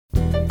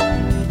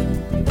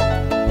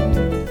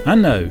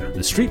And now,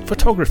 the Street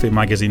Photography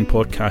Magazine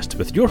podcast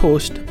with your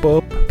host,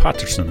 Bob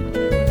Patterson.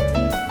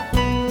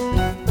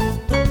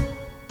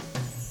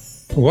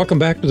 Welcome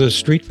back to the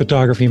Street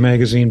Photography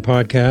Magazine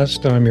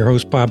podcast. I'm your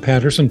host, Bob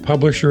Patterson,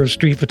 publisher of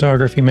Street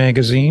Photography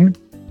Magazine.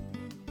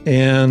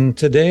 And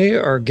today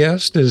our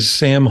guest is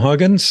Sam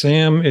Huggin.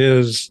 Sam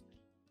is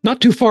not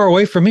too far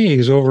away from me.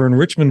 He's over in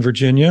Richmond,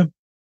 Virginia.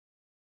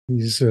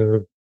 He's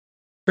a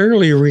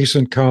fairly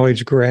recent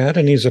college grad,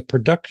 and he's a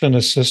production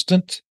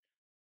assistant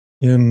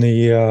in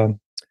the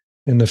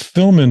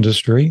film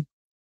industry.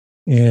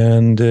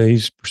 And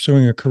he's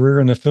pursuing a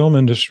career in the film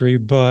industry,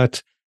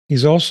 but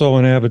he's also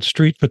an avid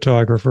street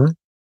photographer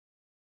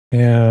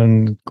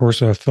and, of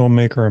course, a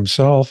filmmaker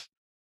himself,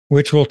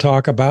 which we'll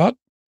talk about.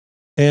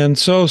 And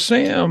so,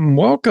 Sam,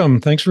 welcome.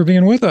 Thanks for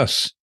being with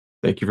us.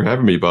 Thank you for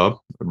having me, Bob.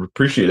 I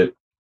appreciate it.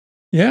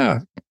 Yeah,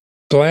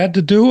 glad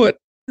to do it.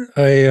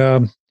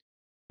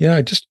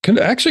 I just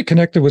actually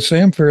connected with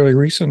Sam fairly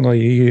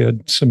recently. He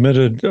had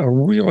submitted a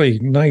really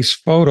nice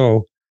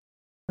photo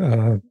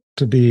to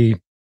be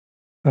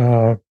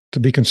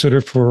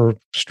considered for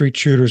Street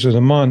Shooters of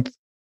the Month.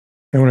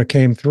 And when it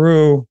came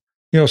through,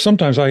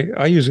 sometimes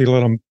I usually let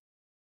them,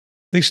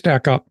 they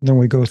stack up, and then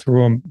we go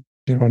through them,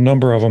 a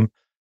number of them.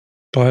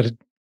 But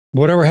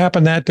whatever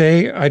happened that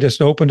day, I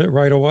just opened it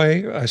right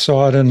away. I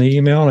saw it in the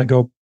email, and I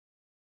go,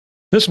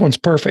 this one's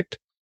perfect.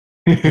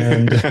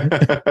 And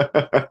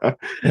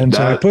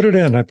so I put it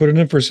in. I put it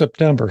in for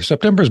September.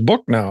 September's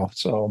booked now.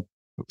 So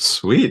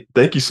sweet.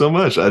 Thank you so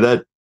much.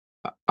 I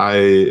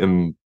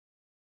am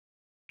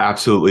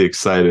absolutely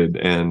excited.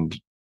 And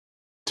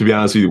to be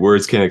honest with you,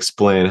 words can't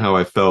explain how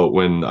I felt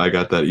when I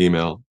got that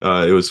email.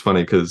 It was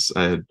funny because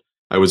I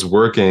was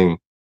working,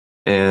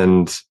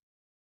 and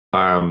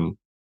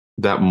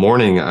that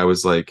morning I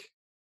was like,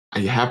 I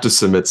have to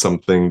submit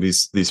something,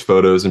 these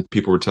photos, and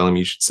people were telling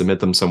me you should submit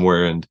them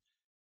somewhere. And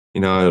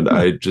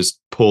I just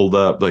pulled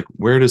up like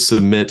where to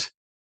submit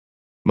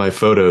my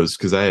photos,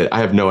 because I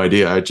have no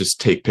idea. I just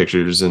take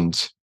pictures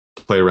and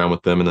play around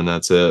with them, and then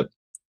that's it.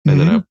 And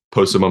then I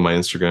post them on my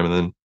Instagram, and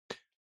then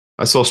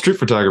I saw street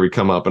photography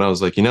come up, and I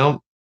was like,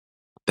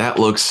 that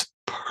looks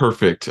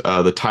perfect.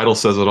 The title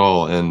says it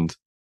all. And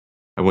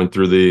I went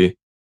through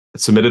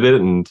submitted it,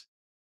 and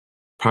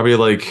probably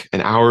like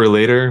an hour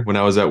later, when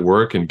I was at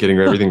work and getting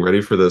everything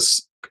ready for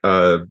this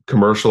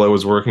commercial I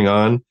was working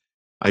on,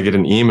 I get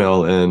an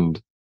email,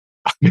 and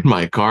I'm in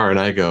my car, and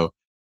I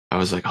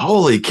was like,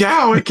 holy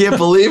cow, I can't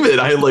believe it.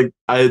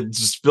 I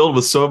just filled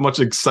with so much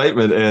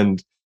excitement,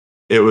 and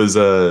it was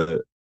a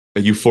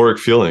euphoric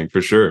feeling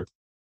for sure.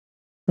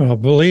 Well,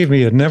 believe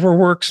me, it never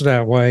works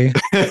that way.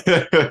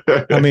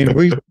 I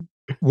mean,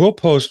 we'll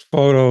post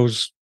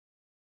photos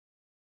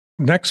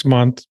next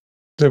month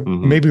that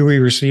maybe we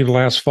received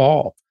last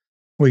fall.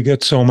 We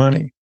get so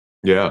many.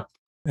 Yeah.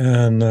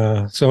 And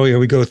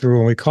we go through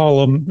and we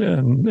call them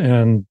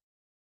and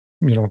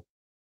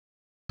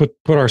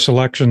put our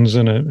selections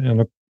in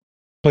a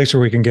place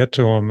where we can get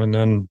to them,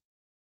 and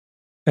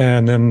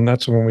then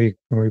that's when we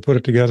put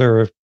it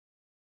together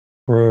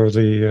for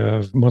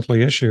the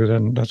monthly issue.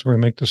 Then that's where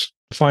we make the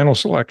final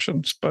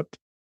selections. But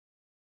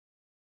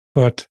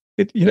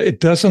it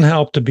doesn't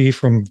help to be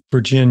from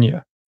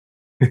Virginia.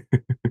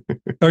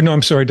 Oh no,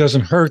 I'm sorry. It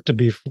doesn't hurt to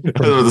be. I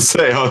was about to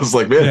say. I was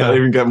like, man, I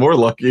even got more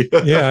lucky.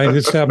 Yeah, I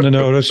just happened to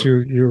notice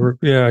you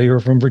were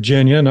from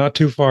Virginia, not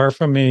too far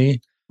from me.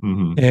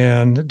 Mm-hmm.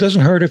 And it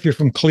doesn't hurt if you're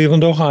from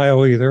Cleveland,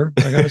 Ohio, either,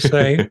 I got to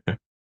say.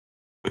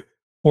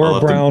 Or a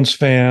Browns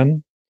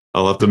fan.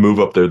 I'll have to move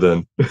up there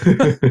then.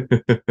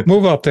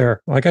 Move up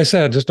there. Like I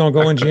said, just don't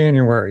go in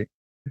January.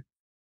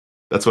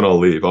 That's when I'll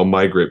leave. I'll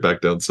migrate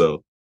back down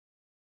south.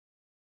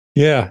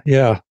 Yeah,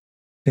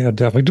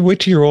 definitely.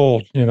 Wait till you're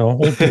old.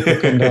 Old people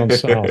come down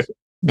south.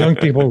 Young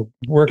people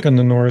work in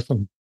the north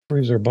and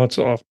freeze their butts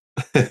off.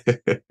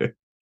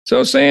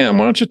 So, Sam,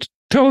 why don't you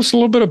tell us a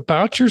little bit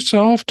about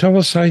yourself? Tell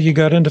us how you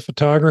got into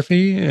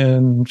photography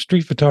and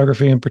street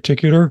photography in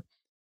particular.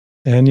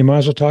 And you might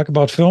as well talk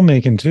about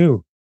filmmaking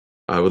too.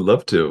 I would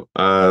love to.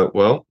 My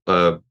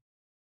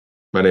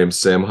name's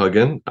Sam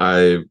Huggin.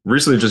 I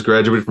recently just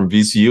graduated from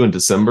VCU in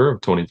December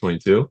of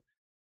 2022.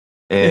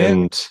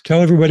 And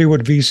tell everybody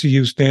what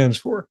VCU stands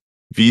for.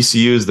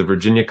 VCU is the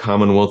Virginia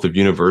Commonwealth of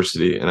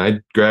University. And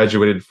I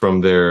graduated from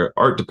their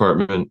art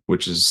department,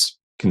 which is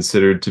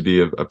considered to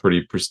be a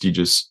pretty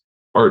prestigious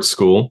art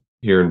school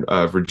here in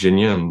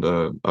Virginia and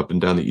up and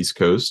down the East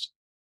Coast.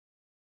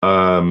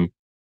 I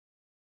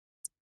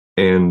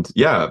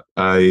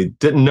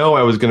didn't know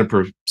I was going to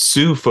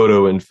pursue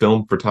photo and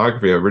film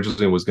photography. I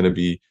originally was going to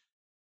be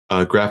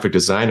a graphic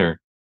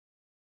designer.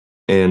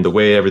 And the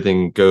way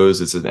everything goes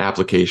is an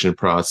application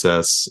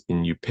process,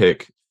 and you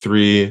pick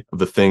 3 of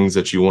the things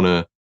that you want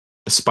to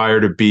aspire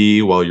to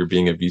be while you're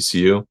being at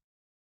VCU.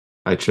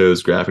 I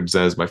chose graphic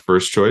design as my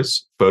first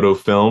choice, photo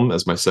film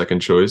as my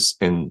second choice,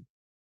 and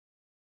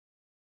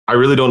I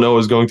really don't know what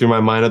was going through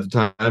my mind at the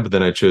time, but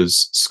then I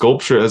chose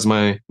sculpture as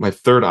my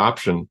third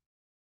option.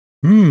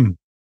 To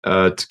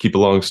keep a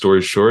long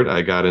story short,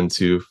 I got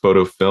into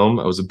photo film.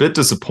 I was a bit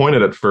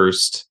disappointed at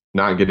first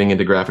not getting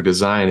into graphic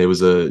design. It was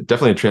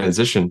definitely a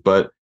transition,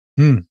 but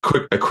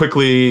I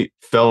quickly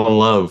fell in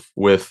love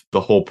with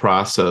the whole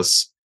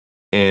process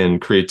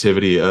and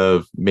creativity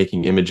of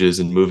making images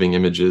and moving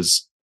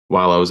images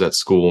while I was at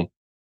school.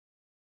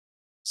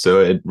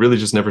 So it really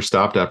just never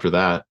stopped after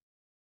that.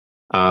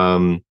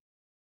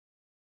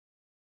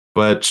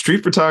 But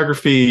street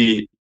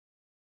photography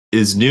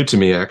is new to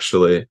me,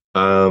 actually.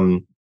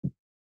 I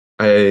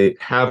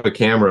have a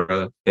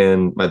camera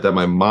that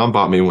my mom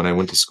bought me when I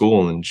went to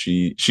school, and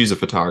she's a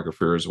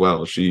photographer as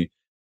well. It's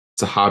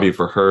a hobby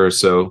for her,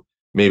 so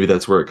maybe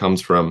that's where it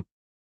comes from.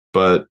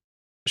 But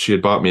she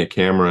had bought me a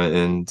camera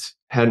and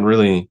hadn't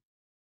really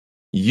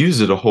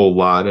used it a whole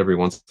lot. Every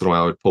once in a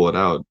while I would pull it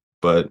out.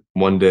 But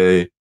one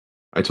day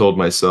I told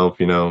myself,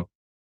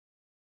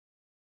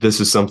 this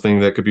is something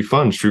that could be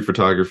fun. Street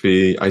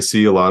photography. I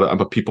see a lot of,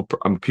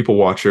 I'm a people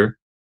watcher,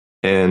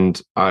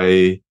 and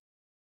I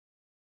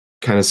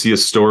kind of see a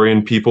story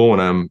in people when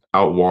I'm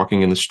out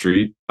walking in the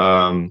street.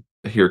 I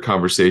hear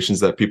conversations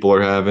that people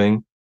are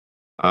having.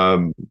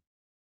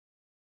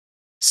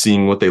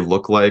 Seeing what they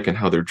look like and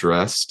how they're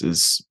dressed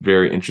is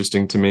very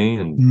interesting to me.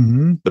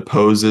 And the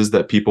poses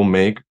that people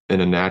make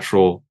in a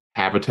natural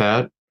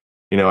habitat,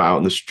 out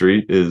in the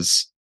street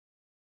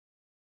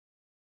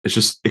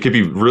it could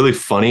be really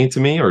funny to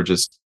me or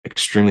just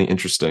extremely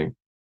interesting.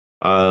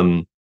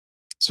 So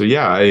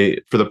yeah,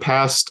 for the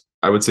past,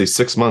 I would say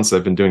 6 months,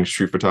 I've been doing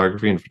street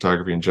photography and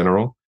photography in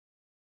general,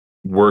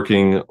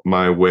 working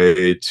my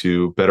way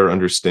to better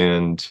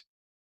understand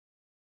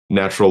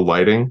natural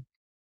lighting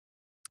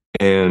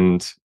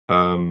and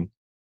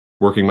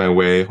working my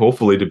way,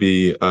 hopefully, to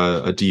be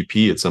a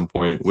DP at some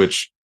point,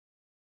 which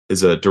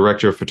is a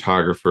director of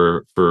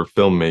photographer for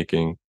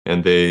filmmaking.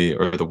 And they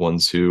are the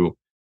ones who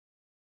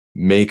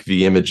make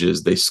the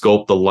images. They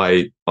sculpt the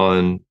light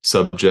on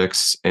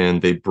subjects,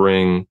 and they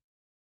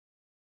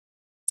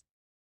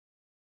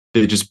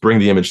just bring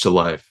the image to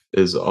life,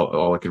 is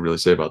all I could really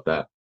say about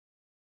that.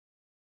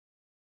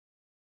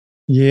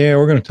 Yeah,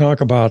 we're going to talk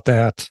about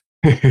that.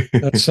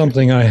 That's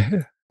something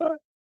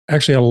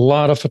actually a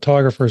lot of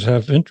photographers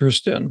have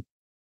interest in.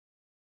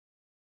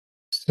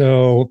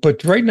 So,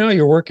 but right now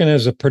you're working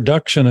as a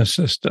production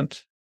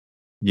assistant.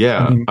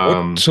 Yeah.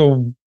 I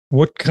mean,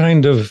 what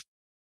kind of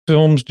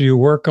films do you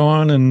work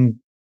on, and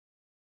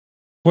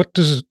what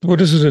does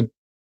it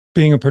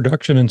being a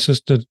production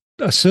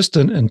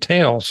assistant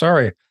entail?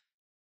 Sorry,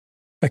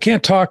 I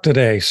can't talk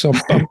today, so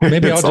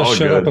maybe I'll just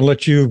shut up and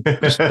let you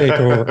just take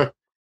over.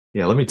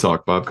 Yeah, let me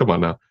talk, Bob. Come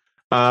on now.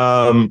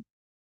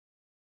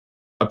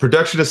 A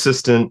production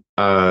assistant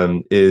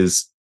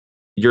is,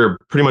 you're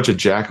pretty much a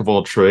jack of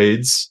all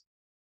trades.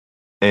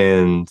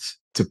 And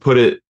to put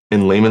it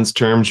in layman's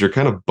terms, you're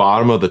kind of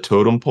bottom of the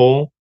totem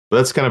pole. But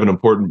that's kind of an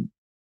important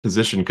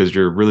position because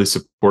you're really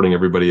supporting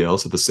everybody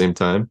else at the same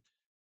time.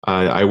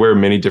 I wear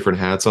many different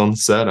hats on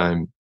set.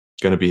 I'm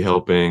going to be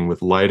helping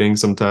with lighting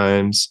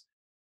sometimes,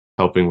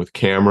 helping with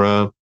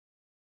camera,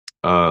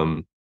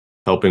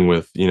 helping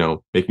with,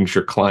 making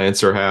sure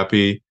clients are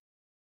happy,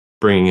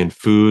 bringing in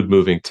food,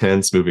 moving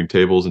tents, moving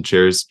tables and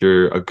chairs.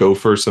 You're a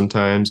gopher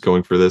sometimes,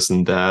 going for this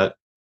and that.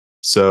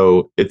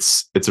 So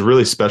it's a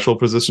really special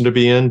position to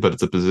be in, but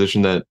it's a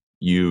position that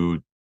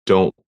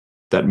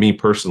me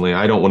personally,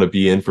 I don't want to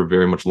be in for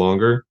very much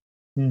longer.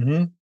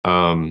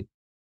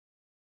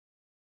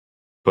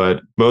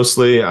 But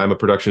mostly I'm a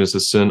production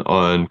assistant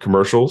on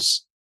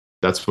commercials.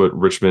 That's what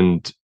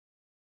Richmond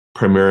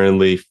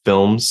primarily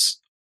films,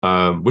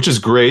 which is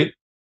great,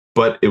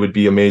 but it would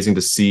be amazing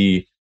to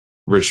see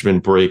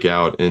Richmond break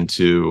out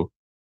into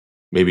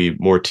maybe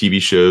more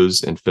TV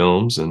shows and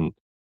films. And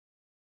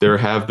there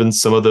have been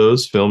some of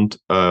those filmed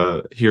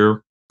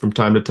here from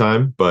time to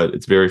time, but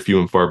it's very few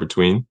and far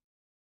between.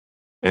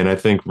 And I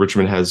think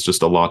Richmond has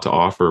just a lot to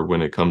offer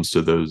when it comes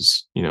to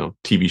those,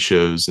 TV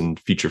shows and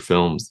feature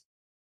films.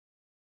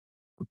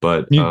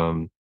 But yeah,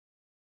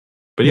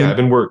 I've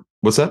been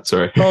What's that?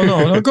 Sorry. Oh,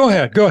 no, go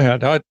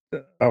ahead.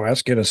 I'll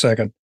ask you in a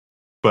second.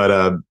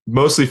 But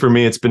mostly for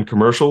me, it's been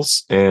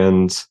commercials.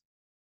 And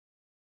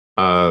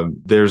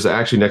there's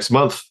actually next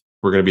month,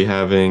 we're going to be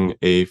having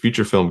a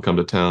feature film come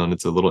to town.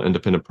 It's a little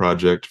independent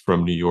project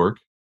from New York.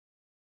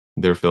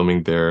 They're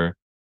filming their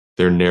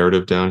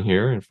narrative down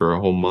here and for a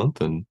whole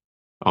month. And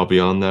I'll be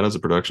on that as a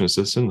production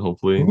assistant,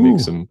 hopefully make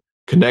some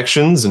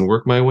connections and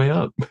work my way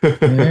up.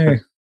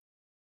 Hey,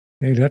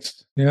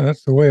 that's the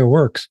way it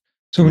works.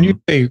 So when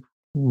you say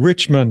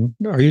Richmond,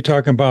 are you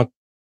talking about,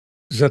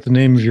 is that the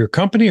name of your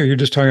company, or you're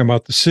just talking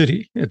about the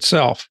city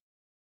itself?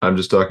 I'm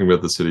just talking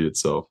about the city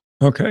itself.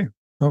 Okay.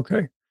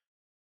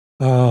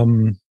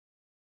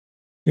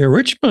 Yeah,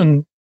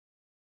 Richmond,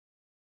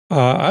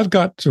 I've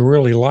got to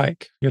really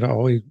like. I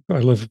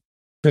live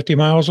 50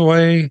 miles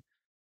away,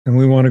 and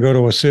we want to go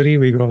to a city.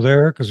 We go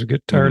there because we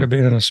get tired of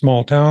being in a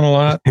small town a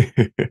lot.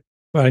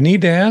 But I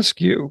need to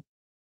ask you,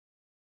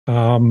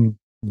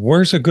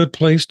 where's a good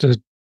place to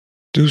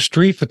do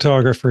street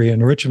photography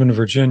in Richmond,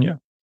 Virginia?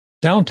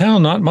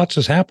 Downtown, not much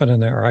is happening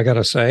there, I got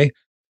to say.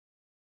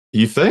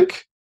 You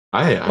think?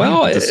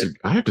 Well,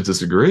 I have to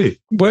disagree.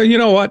 well, you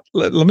know what?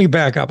 Let me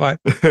back up. I've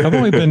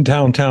only been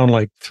downtown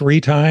like 3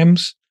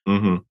 times,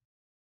 Hmm.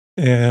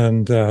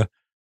 and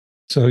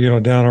so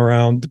down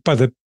around by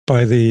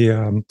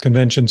the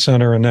convention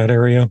center in that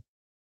area,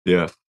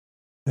 Yeah.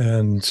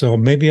 and so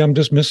maybe I'm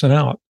just missing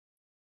out.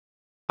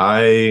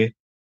 I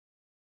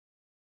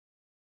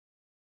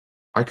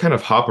I kind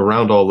of hop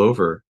around all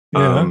over.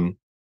 Yeah.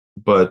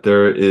 But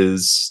there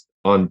is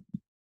on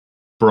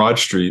Broad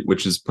Street,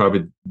 which is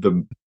probably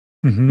the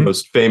Hmm.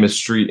 most famous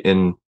street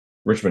in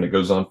Richmond. It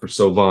goes on for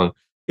so long.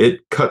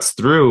 It cuts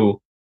through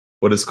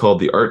what is called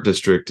the Art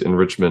District in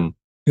Richmond.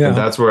 And Yeah.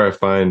 that's where I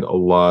find a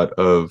lot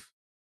of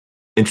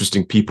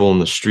interesting people in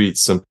the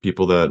streets, some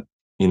people that,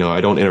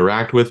 I don't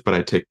interact with, but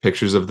I take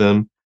pictures of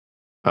them.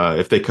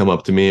 If they come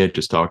up to me, I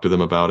just talk to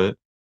them about it.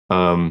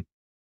 Um,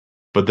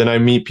 but then I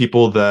meet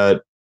people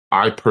that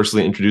I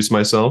personally introduce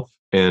myself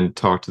and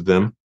talk to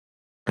them,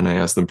 and I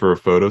ask them for a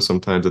photo.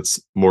 Sometimes it's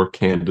more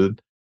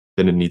candid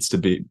than it needs to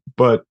be.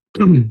 But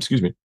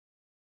excuse me.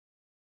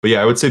 But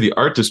yeah, I would say the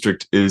art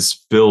district is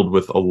filled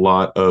with a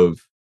lot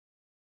of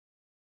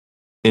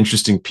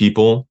interesting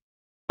people.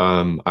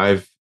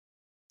 I've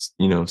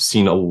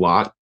seen a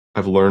lot.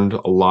 I've learned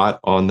a lot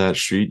on that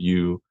street.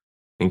 You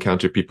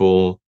encounter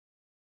people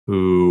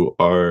who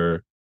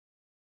are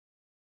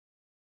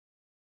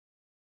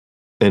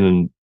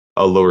in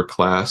a lower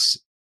class.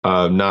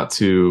 Not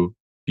to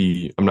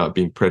be, I'm not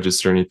being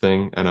prejudiced or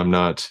anything, and I'm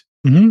not,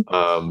 Hmm.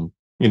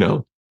 you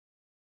know,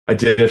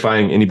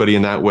 identifying anybody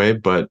in that way.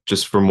 But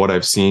just from what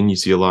I've seen, you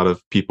see a lot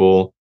of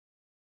people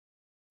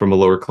from a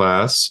lower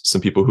class,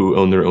 some people who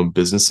own their own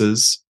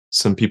businesses,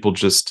 some people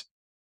just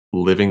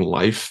living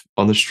life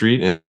on the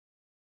street,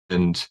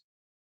 and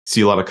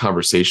see a lot of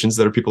conversations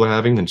that people are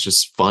having. And it's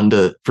just fun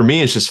for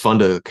me, it's just fun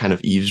to kind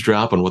of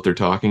eavesdrop on what they're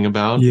talking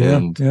about, Yeah.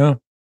 and Yeah.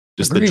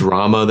 just the Agree.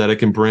 drama that it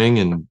can bring.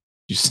 And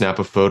you snap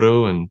a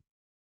photo and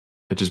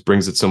it just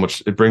brings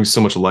it brings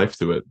so much life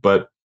to it.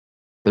 But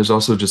there's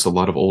also just a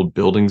lot of old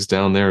buildings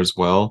down there as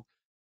well.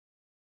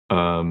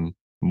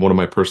 One of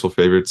my personal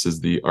favorites is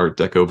the Art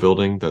Deco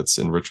building that's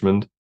in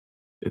Richmond.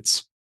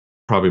 It's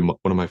probably one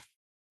of my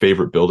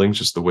favorite buildings,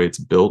 just the way it's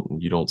built.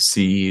 And you don't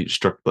see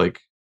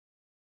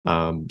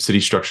city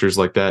structures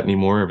like that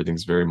anymore.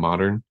 Everything's very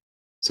modern.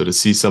 So to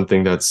see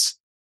something that's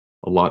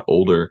a lot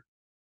older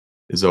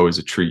is always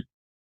a treat.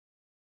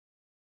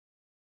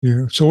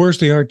 Yeah. So where's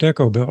the Art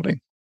Deco building?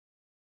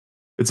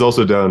 It's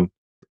also down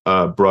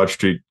Broad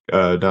Street,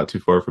 not too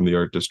far from the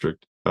Art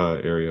District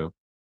area.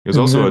 There's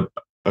And also then,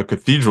 a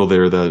cathedral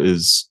there that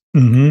is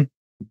hmm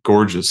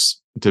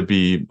gorgeous to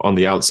be on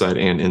the outside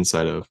and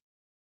inside of.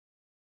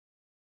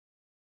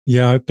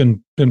 yeah, I've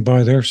been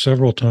by there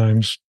several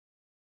times,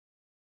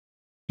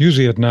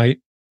 usually at night.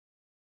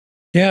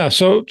 Yeah.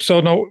 So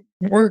no,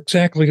 where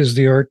exactly is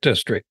the Art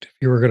District? If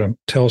you were going to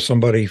tell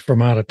somebody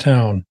from out of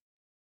town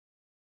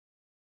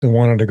that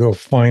wanted to go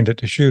find it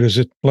to shoot, is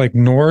it like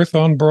north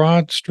on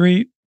Broad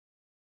Street?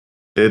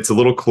 It's a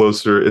little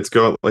closer. It's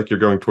going like you're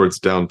going towards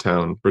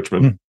downtown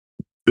Richmond. Hmm.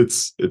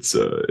 It's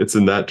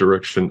in that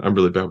direction. I'm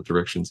really bad with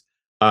directions.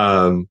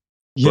 Yeah,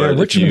 But if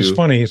Richmond's you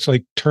funny. It's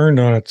like turned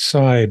on its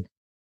side.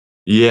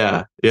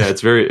 yeah,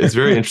 it's very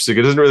interesting.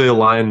 It doesn't really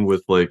align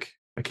with, like,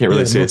 I can't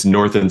really Yeah, say no, it's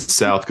north and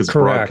south because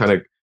correct.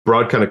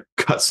 Broad kind of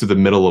cuts through the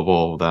middle of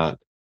all of that.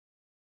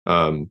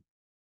 Um,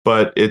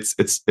 but it's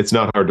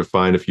not hard to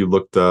find if you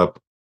looked up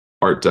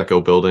Art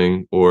Deco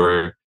building,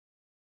 or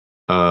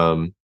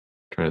trying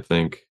to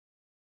think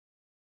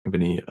of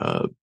any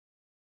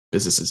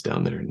businesses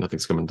down there.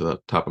 Nothing's coming to the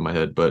top of my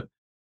head, but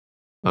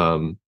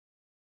um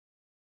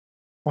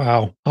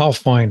Wow, I'll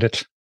find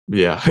it.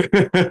 yeah.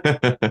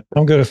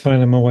 I'm going to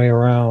find my way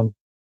around.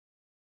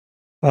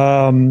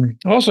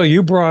 Also,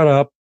 you brought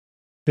up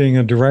being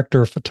a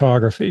director of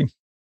photography.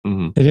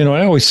 Hmm. And,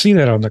 I always see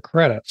that on the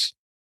credits.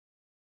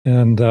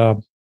 And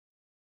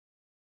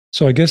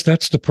so I guess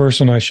that's the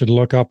person I should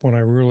look up when I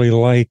really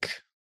like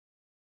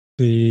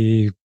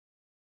the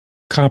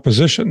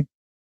composition,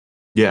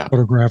 Yeah.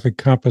 photographic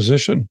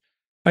composition.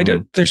 I Hmm.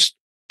 did, there's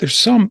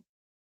some,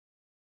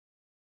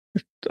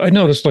 I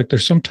noticed like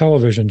there's some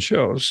television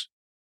shows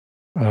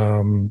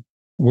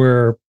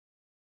where,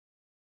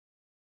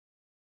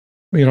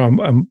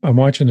 I'm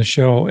watching the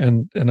show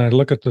and I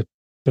look at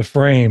the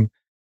frame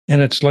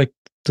and it's like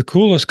the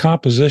coolest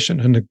composition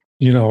and the,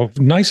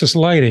 nicest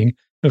lighting.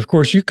 Of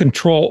course, you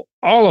control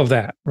all of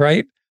that,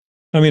 right?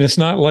 I mean, it's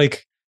not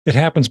like it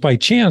happens by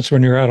chance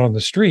when you're out on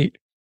the street.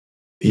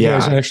 You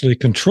guys Yeah. actually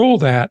control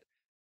that,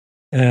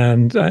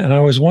 and I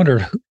always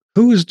wondered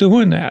who is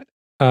doing that.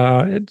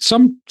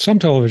 Some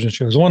television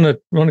shows. One that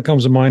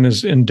comes to mind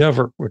is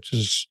Endeavor, which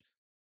is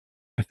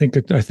I think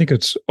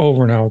it's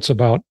over now. It's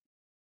about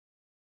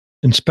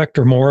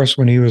Inspector Morris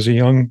when he was a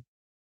young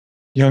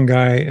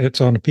guy.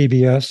 It's on the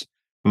PBS,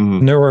 Hmm.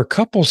 and there were a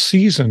couple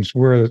seasons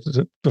where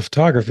the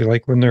photography,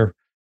 like when they're,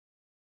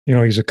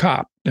 he's a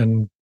cop,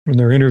 and when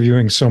they're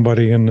interviewing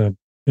somebody in the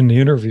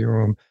interview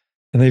room,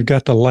 and they've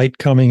got the light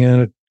coming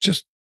in, it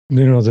just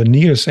the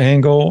neatest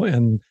angle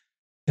and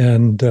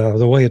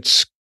the way it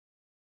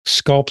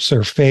sculpts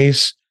their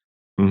face.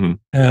 Mm-hmm.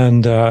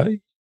 And,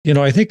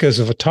 I think as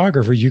a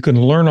photographer, you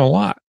can learn a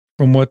lot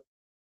from what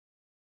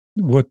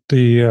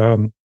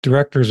the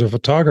directors of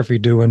photography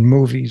do in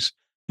movies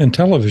and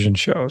television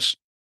shows.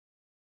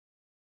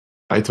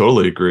 I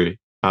totally agree.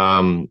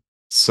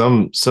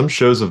 Some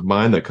shows of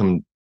mine that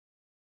come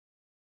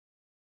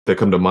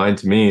to mind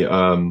to me.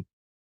 Trying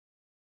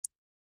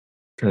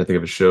to think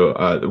of a show.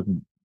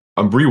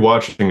 I'm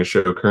rewatching a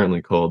show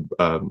currently called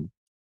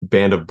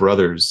Band of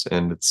Brothers,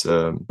 and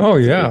Oh,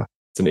 yeah.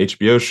 it's an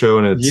HBO show,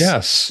 and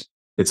Yes.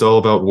 it's all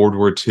about World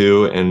War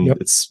II, and Yep.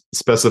 it's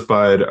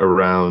specified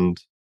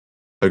around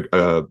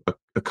a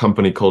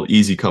company called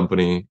Easy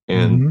Company,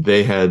 and Mm-hmm.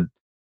 they had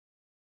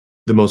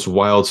the most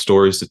wild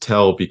stories to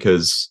tell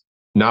because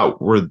not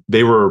were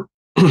they were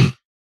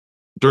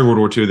during World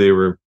War II, they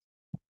were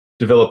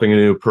developing a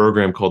new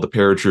program called the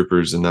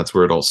paratroopers, and that's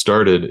where it all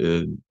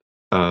started.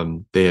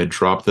 They had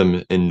dropped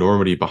them in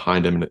Normandy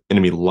behind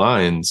enemy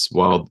lines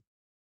while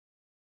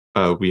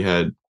we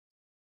had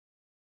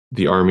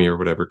the army or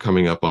whatever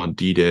coming up on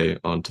D-Day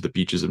onto the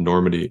beaches of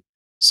Normandy.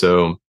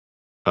 So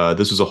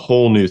this was a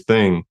whole new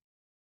thing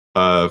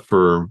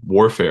for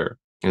warfare,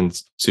 and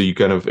so you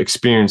kind of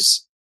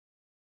experience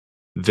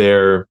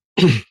their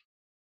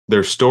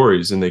their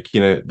stories, and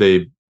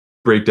they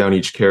break down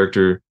each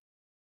character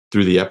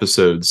through the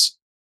episodes,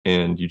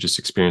 and you just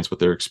experience what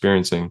they're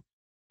experiencing.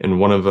 And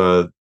one of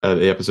the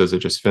episodes I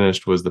just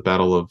finished was the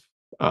Battle of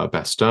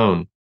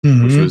Bastogne, which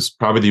Mm-hmm. was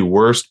probably the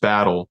worst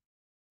battle,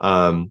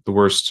 the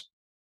worst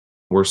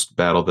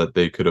battle that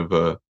they could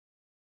have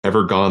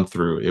ever gone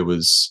through. It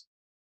was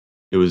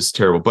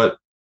terrible. But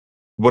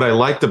what I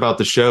liked about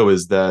the show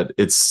is that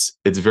it's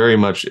very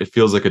much, it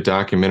feels like a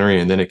documentary,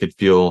 and then it could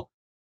feel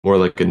more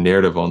like a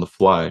narrative on the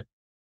fly.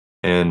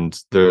 And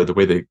the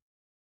way they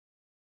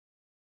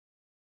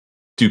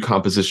do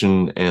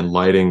composition and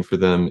lighting for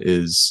them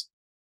is,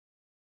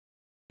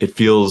 it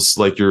feels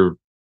like you're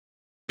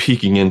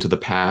peeking into the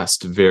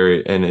past,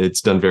 and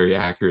it's done very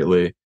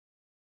accurately.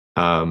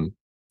 Um,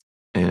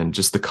 and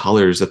just the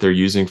colors that they're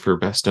using for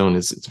Bastogne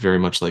it's very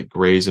much like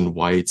grays and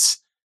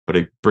whites, but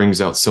it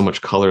brings out so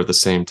much color at the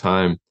same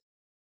time.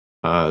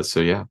 So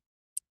yeah,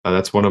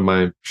 that's one of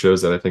my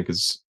shows that I think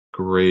is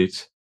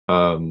great.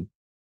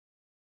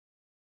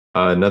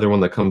 Another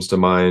one that comes to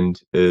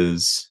mind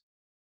is,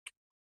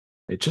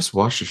 I just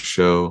watched a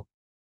show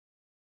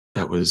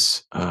that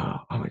was oh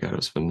my god, it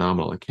was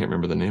phenomenal. I can't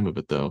remember the name of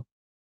it though.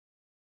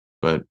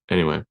 But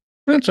anyway,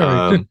 That's all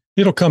right. um,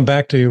 It'll come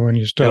back to you when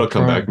you it'll stop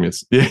come back trying.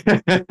 to me.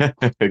 Yeah,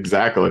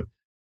 exactly.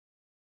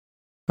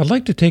 I'd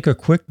like to take a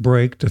quick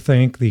break to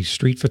thank the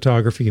Street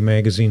Photography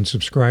Magazine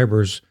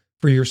subscribers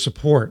for your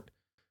support.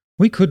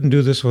 We couldn't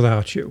do this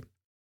without you.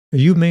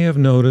 You may have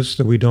noticed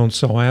that we don't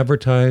sell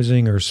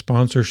advertising or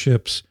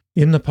sponsorships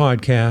in the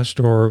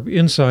podcast or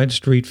inside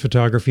Street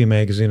Photography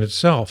Magazine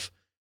itself.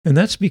 And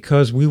that's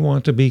because we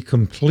want to be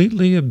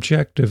completely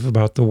objective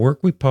about the work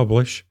we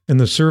publish and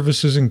the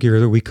services and gear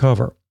that we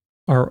cover.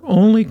 Our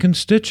only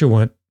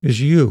constituent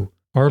is you,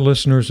 our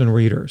listeners and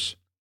readers.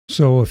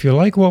 So if you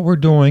like what we're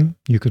doing,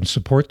 you can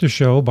support the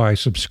show by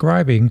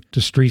subscribing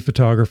to Street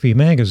Photography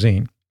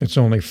Magazine. It's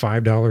only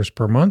 $5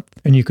 per month,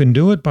 and you can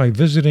do it by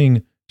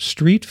visiting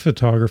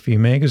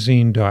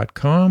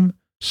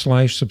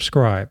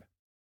streetphotographymagazine.com/subscribe.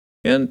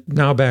 And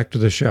now back to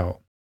the show.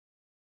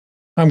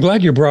 I'm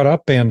glad you brought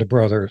up Band of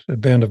Brothers.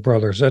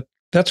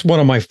 That's one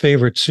of my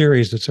favorite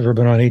series that's ever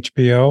been on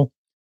HBO.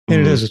 And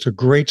Mhm. it is. It's a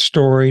great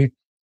story.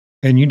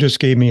 And you just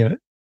gave me an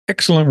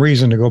excellent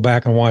reason to go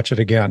back and watch it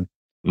again,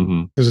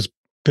 Mm-hmm. because it's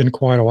been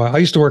quite a while. I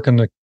used to work in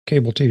the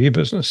cable TV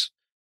business,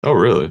 Oh,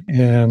 really?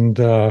 and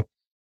a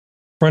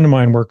friend of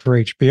mine worked for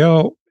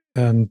HBO,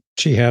 and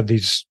she had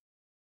these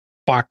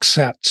box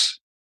sets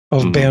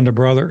of Mhm. Band of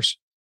Brothers.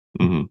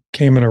 Mm-hmm.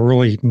 Came in a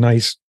really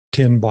nice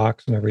tin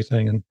box and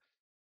everything, and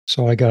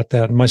so I got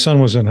that. And my son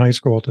was in high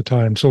school at the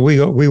time, so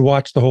we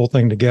watched the whole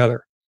thing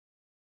together.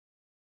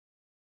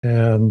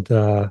 And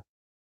that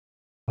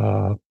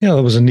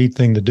was a neat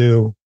thing to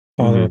do,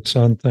 father and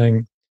son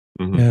thing.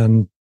 Mm-hmm.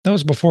 And that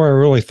was before I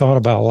really thought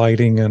about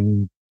lighting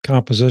and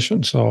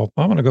composition. So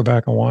I'm going to go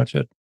back and watch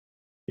it.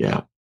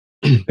 Yeah.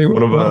 Hey,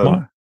 One of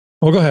go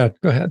ahead.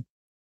 Go ahead.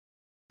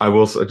 I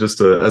will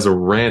just as a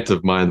rant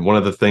of mine. One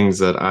of the things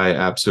that I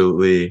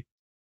absolutely,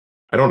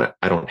 I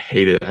don't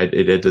hate it.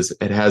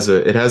 It has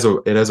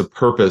a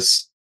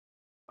purpose,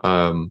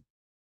 but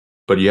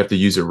you have to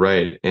use it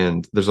right.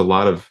 And there's a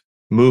lot of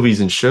movies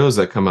and shows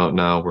that come out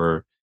now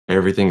where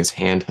everything is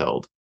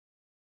handheld,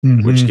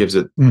 Mm-hmm. which gives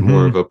it Mm-hmm.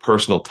 more of a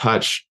personal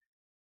touch.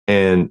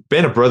 And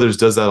Band of Brothers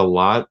does that a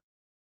lot,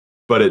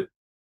 but it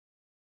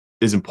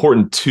is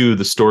important to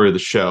the story of the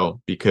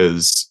show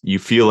because you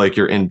feel like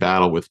you're in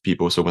battle with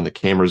people. So when the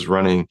camera's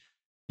running,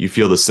 you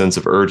feel the sense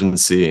of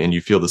urgency, and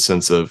you feel the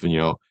sense of,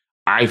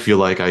 I feel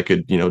like I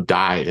could,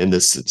 die in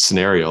this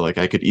scenario. Like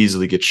I could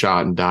easily get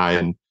shot and die.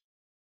 And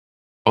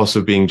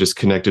also being just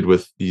connected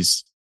with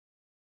these,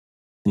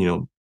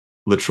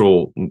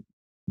 literal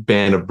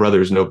band of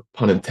brothers, no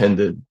pun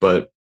intended,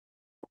 but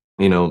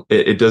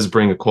it does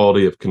bring a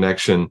quality of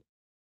connection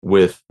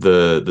with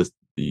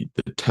the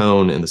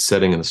tone and the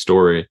setting and the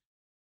story.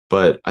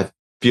 But I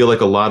feel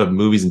like a lot of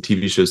movies and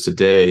TV shows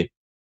today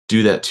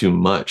do that too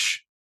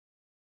much.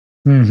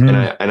 And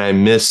I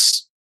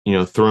miss,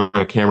 throwing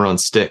a camera on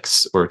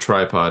sticks or a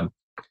tripod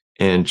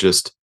and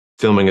just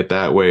filming it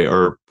that way,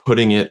 or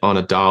putting it on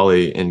a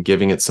dolly and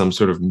giving it some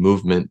sort of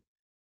movement,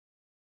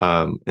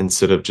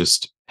 instead of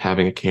just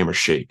having a camera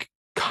shake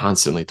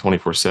constantly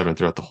 24/7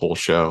 throughout the whole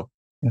show.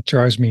 That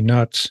drives me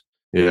nuts.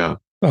 Yeah.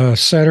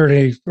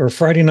 Saturday or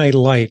Friday Night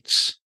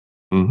Lights.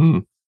 Mm-hmm.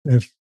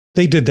 If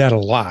they did that a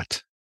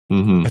lot.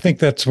 Mm-hmm. I think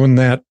that's when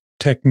that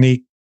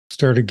technique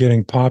started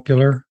getting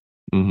popular.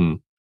 Mm-hmm.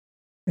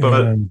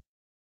 But And,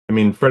 I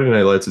mean, Friday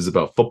Night Lights is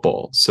about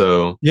football,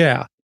 so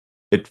yeah,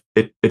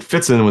 it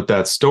fits in with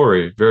that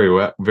story very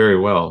well, very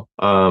well.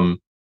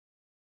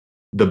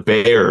 The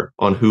Bear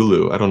on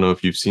Hulu. I don't know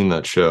if you've seen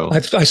that show. I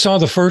saw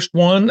the first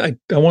one. I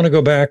want to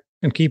go back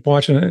and keep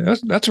watching it.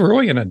 That's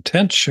really an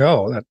intense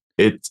show.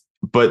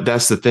 But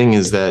that's the thing,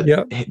 is that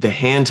the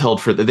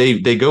handheld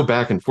they go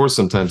back and forth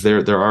sometimes.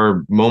 There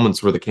are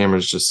moments where the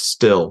camera's just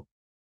still,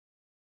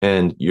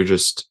 and you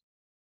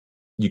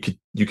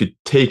could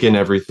take in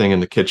everything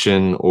in the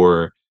kitchen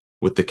or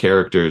with the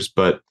characters.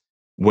 But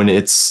when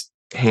it's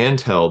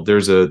handheld,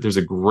 there's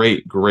a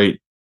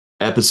great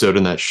episode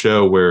in that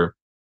show where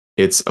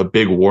it's a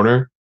big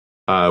Warner,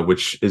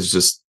 which is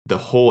just the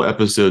whole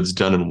episode's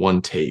done in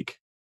one take.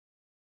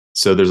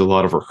 So there's a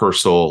lot of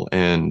rehearsal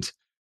and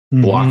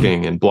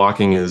blocking, and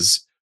blocking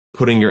is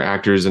putting your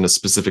actors in a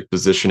specific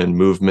position and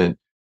movement,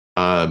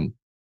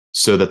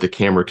 so that the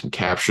camera can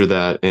capture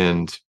that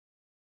and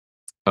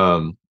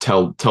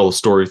tell a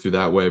story through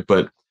that way.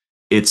 But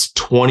it's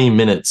 20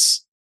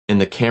 minutes and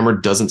the camera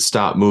doesn't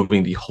stop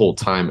moving the whole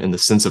time, and the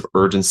sense of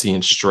urgency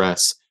and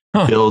stress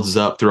builds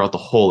up throughout the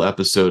whole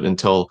episode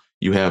until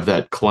you have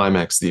that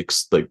climax.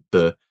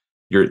 The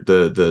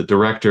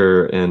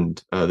director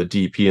and the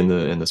DP and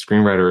the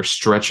screenwriter are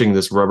stretching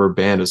this rubber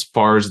band as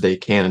far as they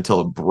can until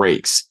it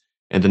breaks,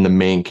 and then the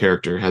main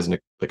character has an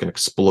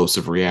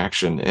explosive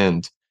reaction.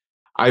 And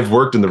I've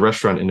worked in the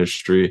restaurant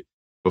industry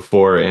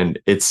before, and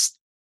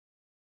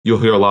you'll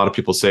hear a lot of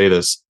people say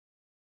this.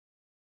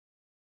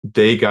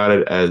 They got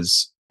it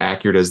as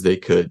accurate as they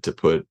could to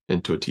put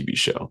into a TV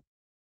show.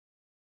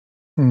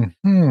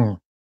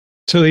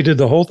 So they did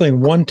the whole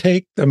thing one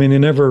take. I mean, they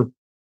never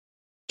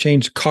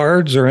changed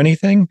cards or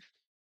anything.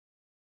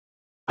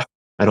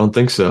 I don't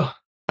think so.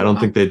 I don't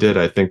think they did.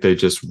 I think they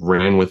just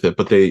ran with it.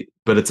 But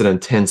it's an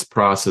intense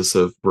process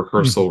of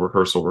rehearsal.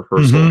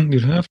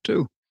 You'd have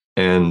to.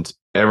 And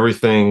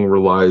everything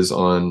relies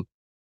on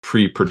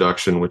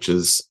pre-production, which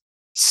is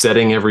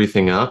setting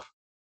everything up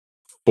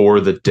for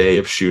the day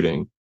of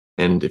shooting.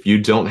 And if you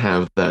don't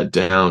have that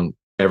down,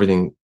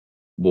 everything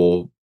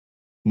will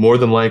more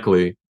than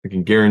likely, I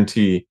can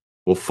guarantee,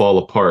 will fall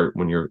apart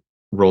when you're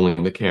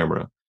rolling the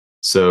camera.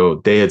 So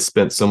they had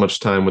spent so much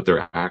time with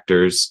their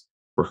actors,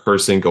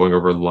 rehearsing, going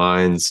over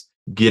lines,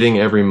 getting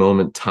every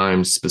moment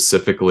timed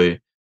specifically,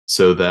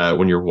 so that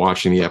when you're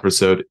watching the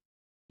episode,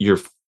 you're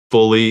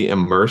fully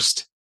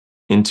immersed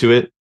into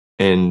it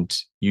and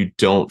you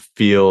don't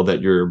feel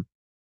that you're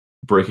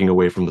breaking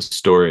away from the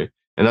story.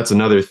 And that's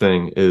another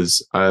thing,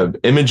 is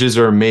images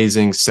are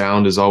amazing.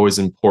 Sound is always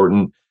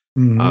important.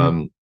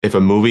 If a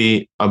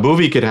movie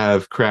could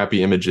have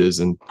crappy images,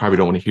 and probably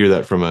don't want to hear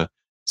that from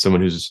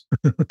someone who's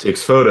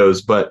takes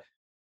photos, but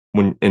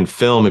when in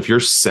film, if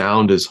your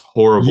sound is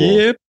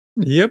horrible,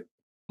 yep,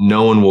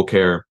 no one will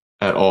care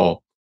at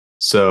all.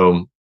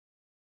 So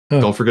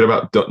never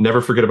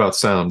forget about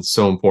sound. It's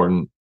so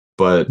important.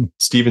 But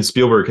Steven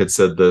Spielberg had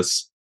said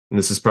this, and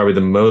this is probably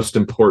the most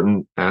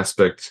important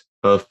aspect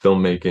of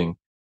filmmaking.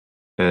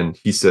 And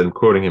he said, I'm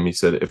quoting him, he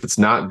said, if it's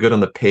not good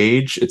on the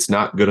page, it's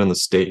not good on the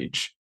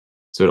stage.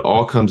 So it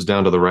all comes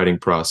down to the writing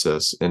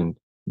process and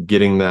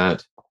getting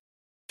that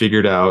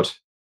figured out,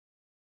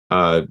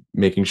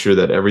 making sure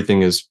that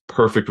everything is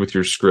perfect with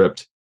your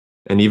script.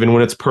 And even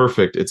when it's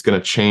perfect, it's going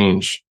to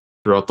change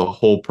throughout the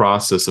whole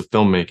process of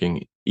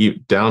filmmaking,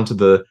 down to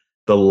the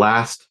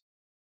last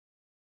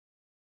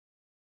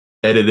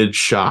edited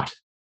shot.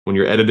 When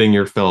you're editing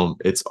your film,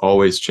 it's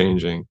always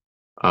changing.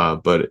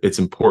 But it's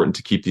important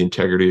to keep the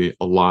integrity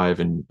alive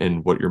in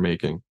what you're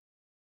making.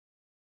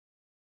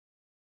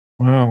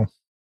 Wow.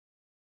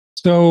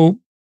 So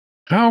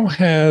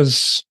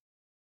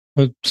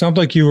it sounds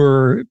like you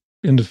were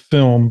into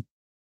film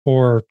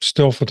or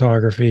still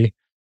photography.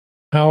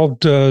 How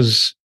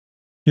does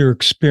your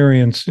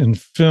experience in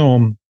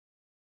film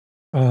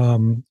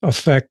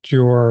affect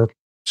your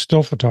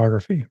still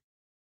photography,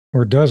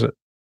 or does it?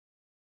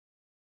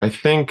 I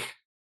think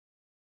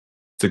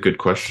it's a good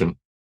question.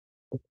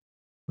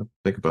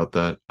 Think about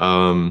that.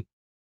 I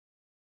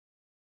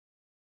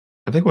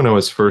think when I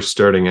was first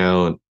starting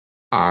out,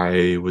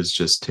 I was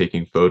just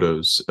taking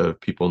photos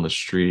of people in the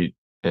street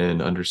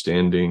and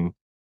understanding.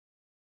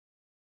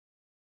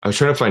 I was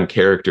trying to find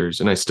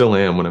characters, and I still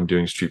am when I'm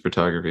doing street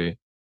photography.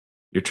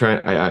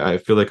 I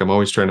feel like I'm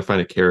always trying to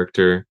find a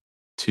character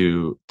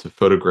to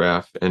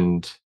photograph.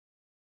 And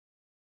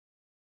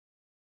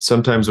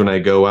sometimes when I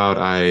go out,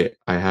 I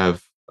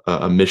have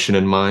a mission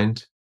in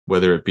mind,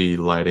 whether it be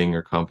lighting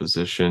or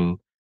composition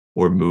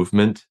or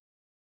movement.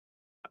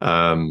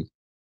 Um,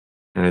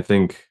 and I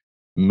think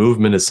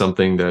movement is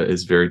something that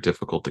is very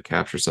difficult to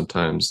capture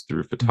sometimes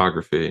through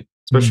photography,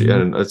 especially,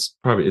 Mhm.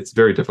 and it's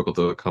very difficult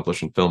to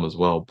accomplish in film as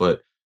well.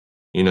 But,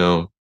 you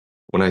know,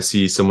 when I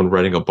see someone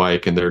riding a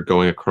bike and they're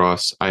going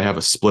across, I have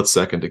a split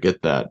second to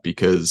get that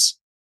because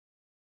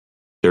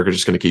they're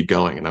just going to keep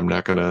going and I'm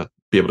not going to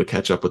be able to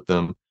catch up with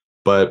them.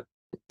 But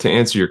to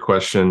answer your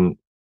question,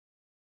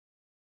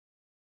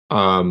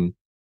 um,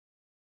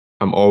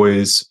 I'm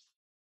always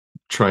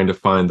trying to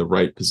find the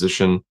right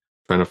position,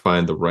 trying to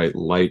find the right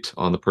light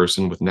on the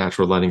person. With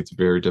natural lighting, it's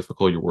very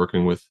difficult. You're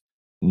working with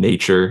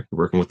nature, you're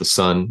working with the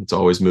sun, it's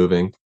always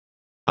moving.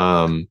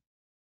 Um,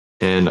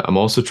 and I'm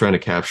also trying to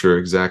capture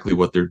exactly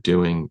what they're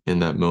doing in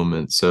that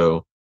moment.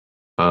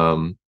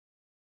 Um,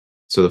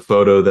 so the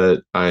photo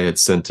that I had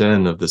sent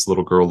in of this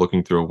little girl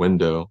looking through a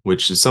window,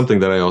 which is something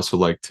that I also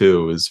like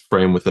too, is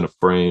frame within a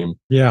frame.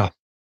 Yeah.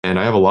 And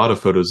I have a lot of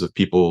photos of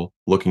people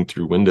looking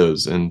through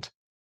windows, and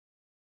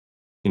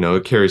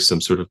it carries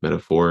some sort of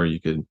metaphor. You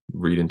could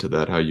read into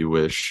that how you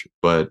wish.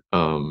 But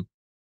when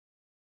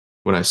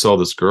I saw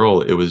this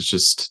girl, it was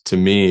just, to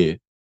me,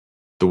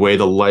 the way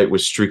the light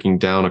was streaking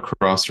down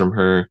across from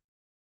her,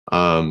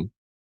 um,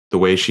 the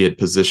way she had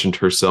positioned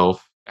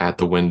herself at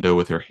the window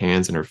with her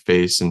hands in her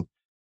face. And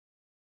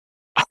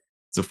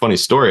it's a funny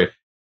story.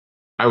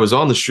 I was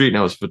on the street and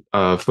I was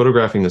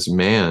photographing this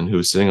man who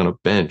was sitting on a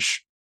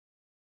bench,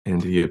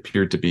 and he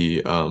appeared to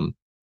be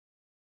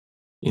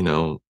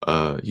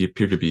he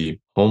appeared to be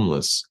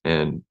homeless,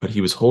 but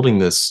he was holding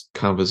this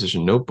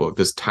composition notebook,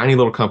 this tiny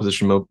little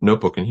composition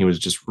notebook, and he was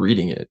just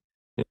reading it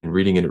and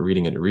reading it and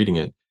reading it and reading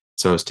it.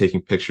 So I was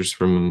taking pictures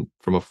from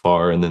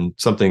afar, and then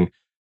something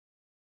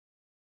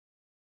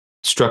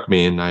struck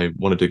me, and I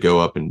wanted to go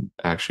up and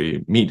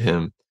actually meet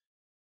him.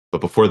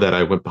 But before that,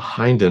 I went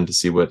behind him to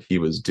see what he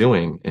was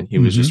doing, and he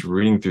was Mhm. just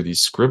reading through these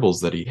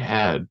scribbles that he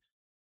had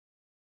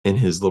in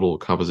his little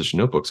composition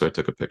notebook. So I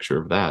took a picture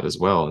of that as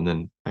well, and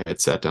then I had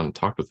sat down and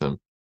talked with him.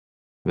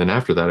 And then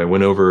after that, I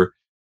went over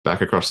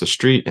back across the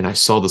street and I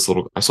saw the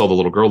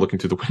little girl looking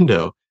through the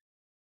window.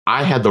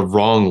 I had the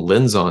wrong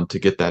lens on to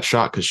get that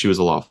shot because she was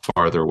a lot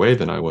farther away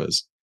than I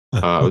was. She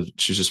was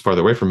just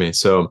farther away from me.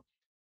 So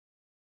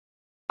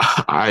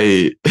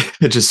I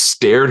just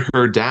stared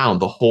her down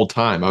the whole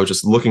time. I was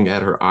just looking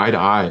at her eye to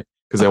eye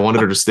because I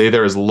wanted her to stay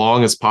there as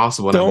long as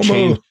possible. And I'm Don't move.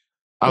 changed.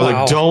 I was like,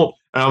 Wow. don't.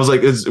 And I was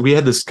like, we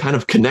had this kind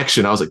of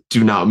connection. I was like,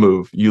 do not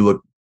move. You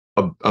look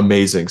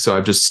amazing. So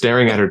I'm just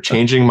staring at her,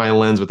 changing my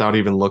lens without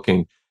even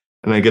looking.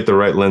 And I get the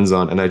right lens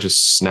on and I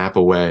just snap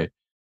away.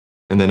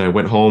 And then I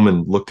went home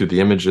and looked through the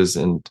images.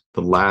 And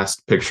the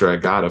last picture I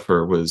got of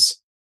her was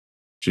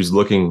she was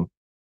looking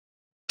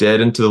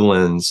dead into the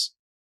lens.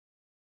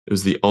 It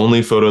was the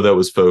only photo that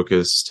was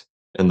focused,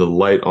 and the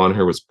light on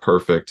her was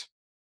perfect.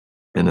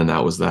 And then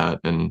that was that.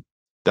 And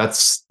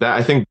that's that.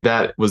 I think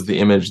that was the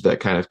image that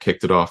kind of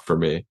kicked it off for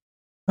me.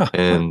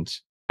 And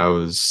I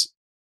was,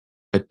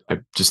 I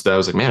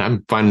was like, man,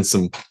 I'm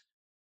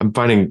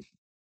finding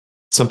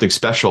something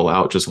special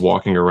out just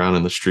walking around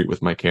in the street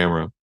with my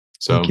camera. You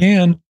So,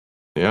 can.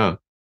 yeah.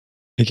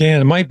 You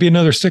can. It might be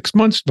another 6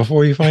 months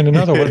before you find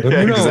another one, but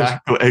who knows?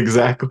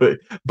 Exactly.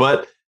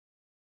 But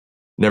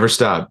never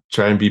stop.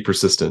 Try and be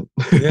persistent.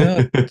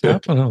 Yeah,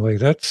 definitely.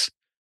 That's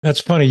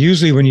funny.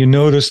 Usually when you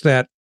notice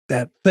that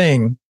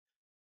thing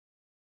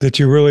that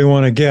you really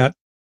want to get,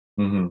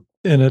 hmm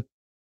and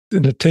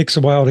it takes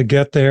a while to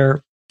get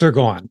there, they're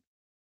gone.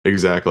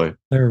 Exactly.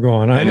 They're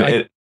gone.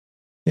 And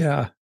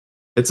Yeah.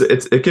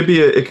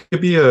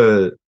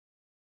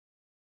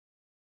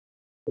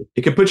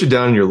 it could put you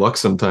down in your luck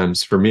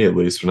sometimes, for me at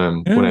least. Yeah.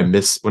 When I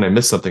miss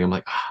something, I'm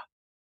like,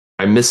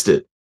 I missed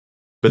it.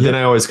 But Yeah, then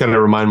I always kind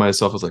of remind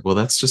myself, I was like, well,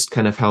 that's just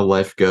kind of how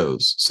life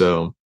goes.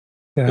 So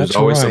there's that's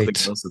always something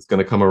right. else that's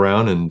going to come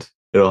around and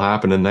it'll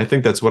happen. And I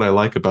think that's what I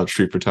like about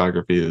street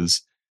photography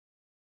is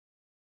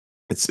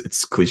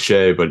it's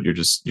cliche, but you're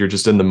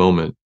just in the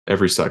moment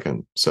every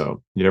second.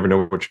 So you never know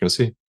what you're going to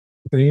see.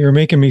 You're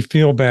making me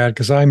feel bad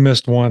because I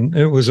missed one.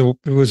 It was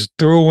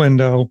through a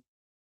window.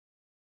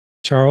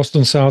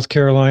 Charleston, South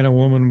Carolina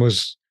woman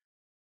was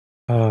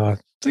I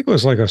think it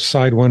was like a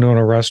side window in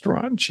a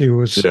restaurant. She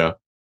was Yeah.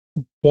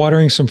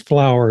 watering some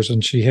flowers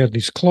and she had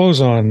these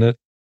clothes on that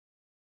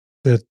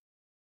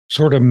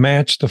sort of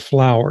matched the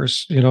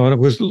flowers, and it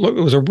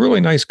was a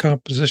really nice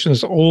composition.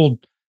 It's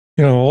old,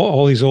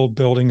 all these old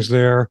buildings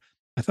there.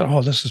 I thought,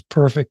 oh, this is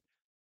perfect.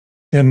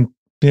 And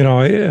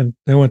I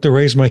went to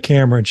raise my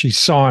camera and she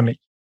saw me.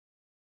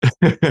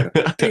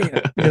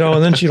 Damn,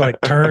 and then she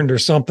like turned or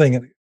something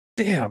and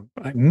damn,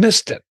 I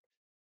missed it.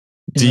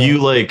 Do you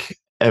like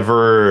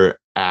ever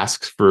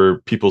ask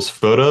for people's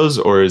photos,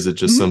 or is it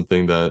just Mhm.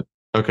 something that,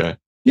 okay,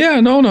 Yeah,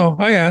 no,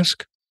 I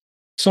ask.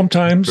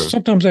 Sometimes, sure.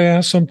 sometimes I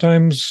ask,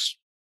 sometimes,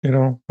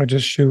 I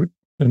just shoot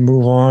and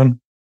move on.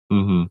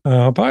 hmm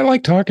But I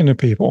like talking to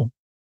people.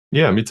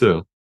 Yeah, me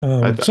too. I,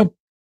 Um, some,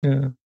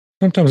 yeah,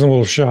 sometimes I'm a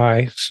little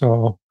shy.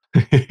 So,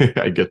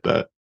 I get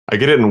that. I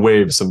get it in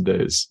waves some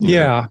days.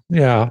 Yeah.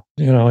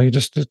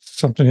 It's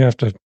something you have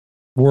to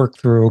work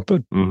through.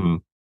 But Mm-hmm.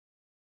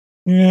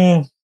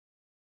 yeah,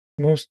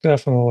 most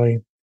definitely.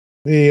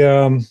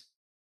 The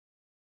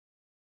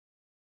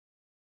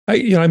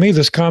I made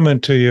this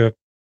comment to you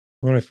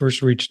when I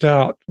first reached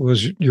out,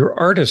 was your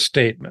artist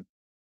statement.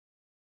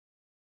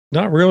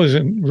 Not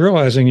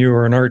realizing you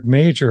were an art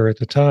major at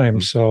the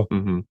time. So,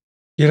 Mm-hmm.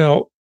 you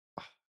know,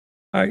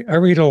 I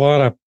read a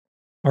lot of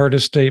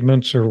artist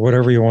statements or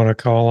whatever you want to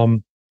call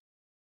them,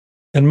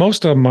 and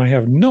most of them I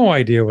have no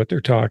idea what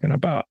they're talking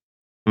about.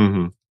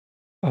 Mm-hmm.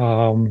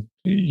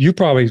 You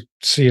probably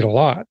see it a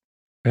lot,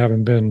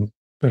 having been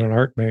an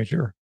art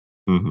major.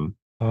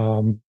 Mm-hmm.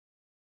 Um,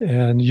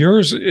 and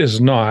yours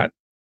is not.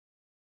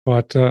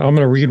 But I'm going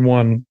to read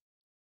one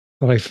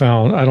that I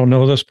found. I don't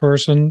know this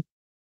person.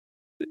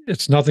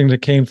 It's nothing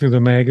that came through the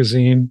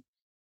magazine.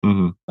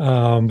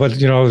 Mm-hmm.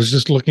 But I was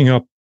just looking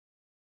up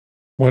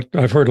what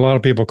I've heard a lot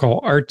of people call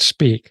art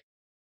speak,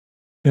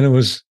 and it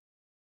was.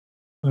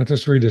 I'll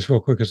just read this real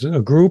quick. It's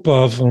a group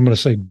of, I'm going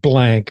to say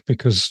blank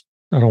because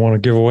I don't want to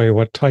give away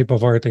what type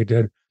of art they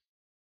did.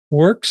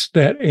 Works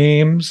that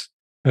aims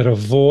at a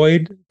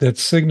void that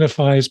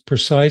signifies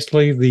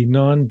precisely the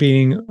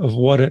non-being of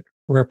what it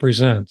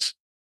represents.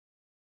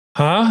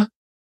 Huh?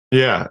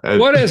 Yeah.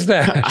 What is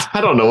that? I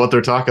don't know what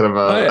they're talking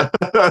about.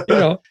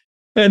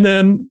 And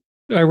then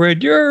I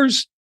read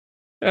yours.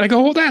 And I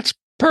go, well, that's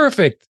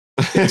perfect.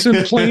 It's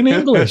in plain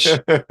English.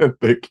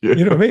 Thank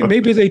you.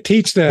 Maybe they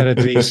teach that at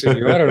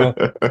VCU. I don't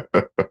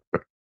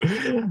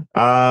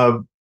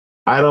know.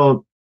 I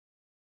don't.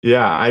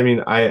 Yeah, I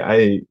mean,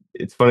 I.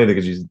 It's funny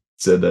because you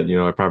said that.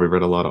 I probably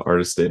read a lot of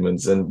artist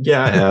statements, and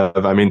yeah, I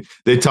have. I mean,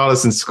 they taught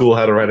us in school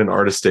how to write an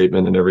artist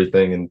statement and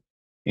everything, and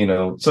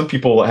some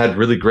people had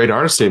really great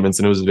artist statements,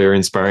 and it was very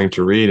inspiring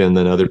to read, and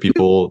then other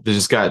people they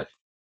just got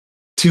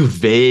too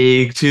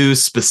vague, too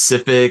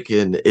specific,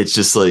 and it's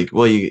just like,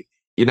 well,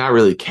 you're not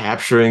really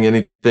capturing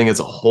anything as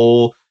a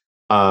whole.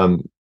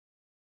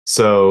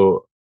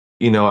 So,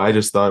 I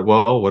just thought,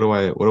 well, what do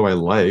I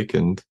like,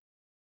 and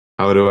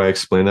how do I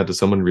explain that to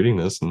someone reading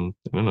this? And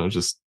I don't know,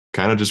 just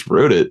kind of just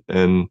wrote it,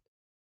 and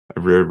I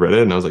read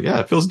it, and I was like, yeah,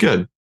 it feels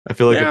good. I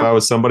feel like if I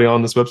was somebody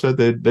on this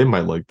website, they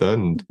might like that.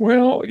 And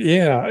well,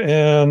 yeah,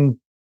 and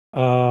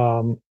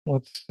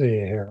let's see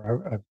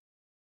here.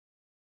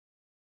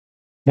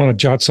 I want to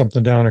jot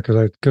something down because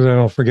I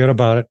don't forget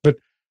about it. But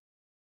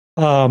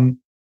I'm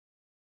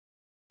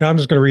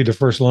just going to read the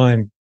first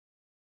line.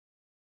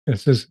 It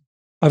says,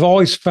 "I've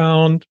always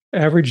found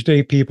average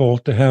day people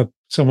to have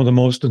some of the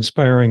most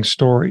inspiring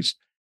stories,"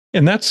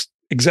 and that's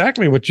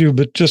exactly what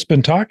you've just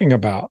been talking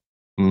about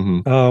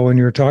when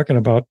you were talking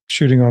about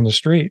shooting on the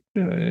street.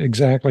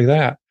 Exactly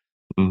that.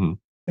 Mm-hmm.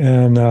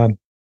 And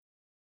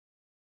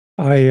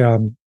I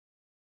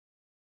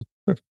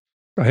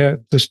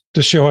had this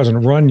show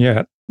hasn't run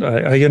yet.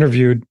 I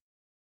interviewed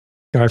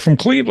a guy from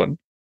Cleveland,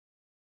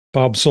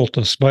 Bob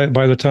Soltis.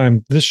 By the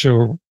time this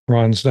show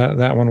runs,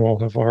 that one will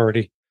have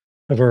already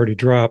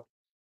dropped.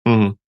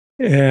 Mm-hmm.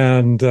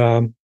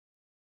 And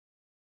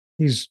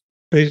he's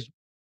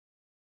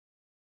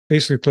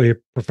basically a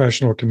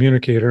professional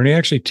communicator, and he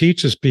actually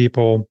teaches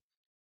people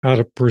how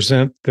to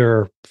present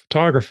their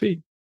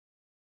photography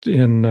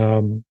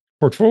in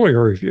portfolio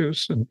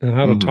reviews and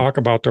how to talk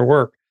about their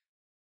work.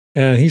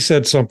 And he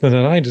said something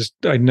that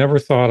I never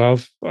thought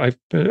of. I've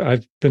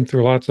been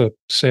through lots of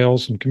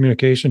sales and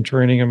communication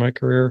training in my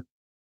career.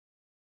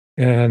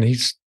 And he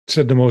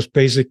said the most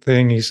basic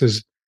thing. He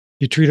says,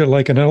 you treat it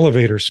like an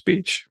elevator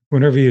speech.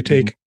 Whenever you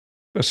take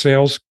a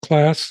sales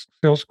course,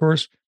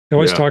 they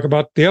always talk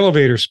about the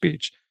elevator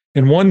speech.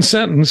 In one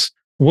sentence,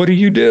 what do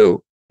you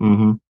do?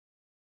 Mm-hmm.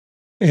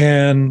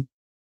 And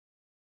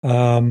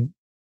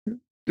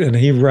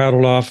he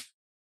rattled off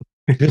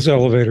his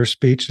elevator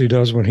speech that he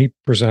does when he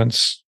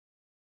presents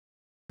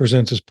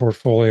his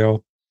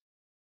portfolio.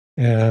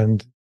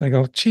 And I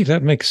go, gee,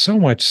 that makes so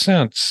much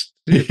sense.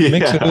 It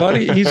makes it a lot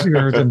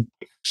easier than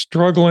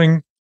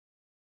struggling.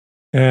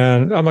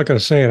 And I'm not going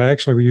to say it. I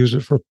actually use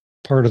it for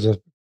part of the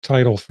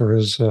title for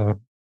his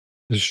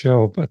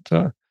show.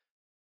 But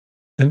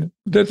and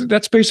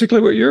that's basically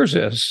what yours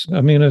is.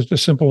 I mean, it's a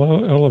simple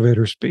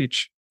elevator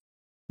speech.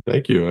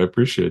 Thank you. I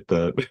appreciate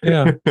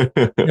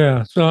that.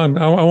 Yeah. So I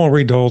won't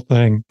read the whole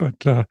thing,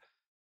 but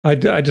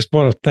I just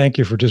want to thank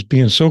you for just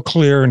being so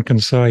clear and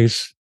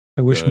concise.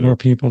 I wish more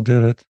people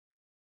did it.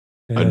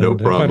 And no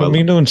problem. I don't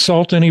mean to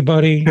insult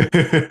anybody.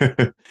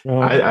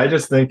 I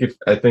just think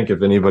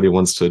if anybody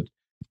wants to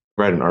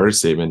write an artist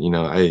statement,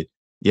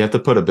 you have to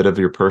put a bit of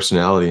your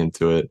personality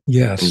into it.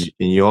 Yes.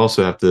 And you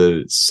also have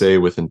to say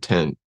with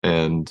intent,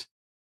 and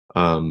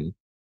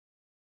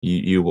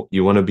you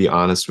want to be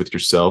honest with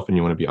yourself, and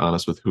you want to be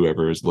honest with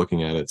whoever is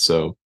looking at it.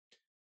 So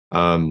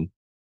it's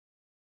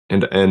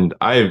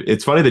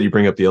funny that you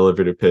bring up the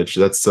elevator pitch.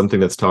 That's something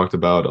that's talked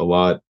about a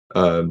lot,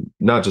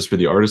 not just for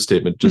the artist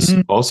statement, just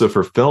also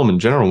for film in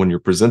general. When you're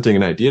presenting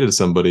an idea to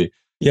somebody,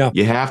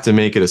 you have to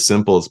make it as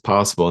simple as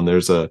possible. And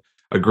there's a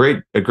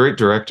great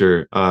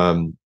director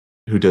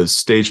who does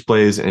stage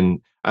plays,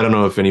 and I don't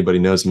know if anybody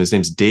knows him. His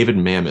name's David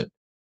Mamet,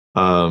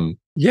 And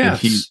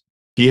Yes.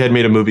 he had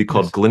made a movie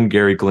called Yes.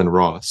 Glengarry Glen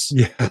Ross,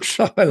 Yeah. which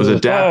was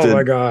adapted. Oh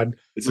my God.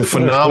 It's a What a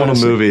phenomenal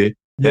classic. movie,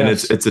 and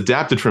Yes. it's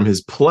adapted from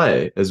his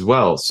play as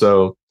well.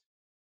 So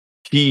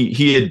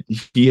he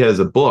has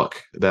a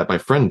book that my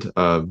friend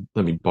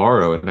let me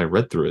borrow, and I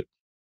read through it.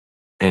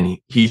 And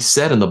he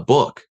said in the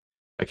book,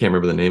 I can't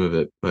remember the name of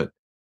it, but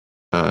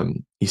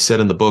he said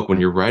in the book, when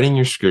you're writing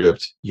your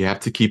script, you have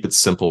to keep it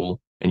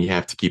simple and you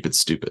have to keep it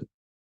stupid,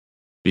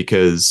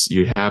 because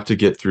you have to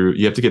get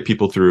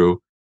people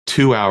through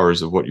 2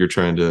 hours of what you're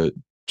trying to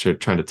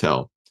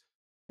tell.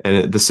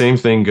 And the same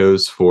thing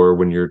goes for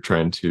when you're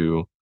trying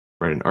to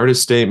write an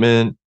artist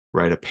statement,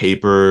 write a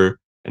paper,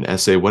 an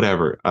essay,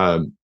 whatever.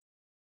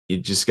 You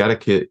just got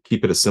to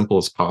keep it as simple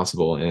as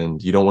possible,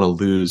 and you don't want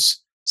to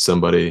lose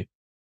somebody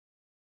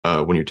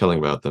when you're telling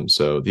about them.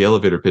 So the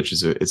elevator pitch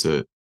is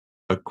a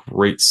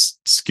great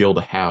skill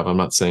to have. I'm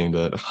not saying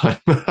that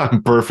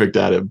I'm perfect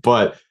at it,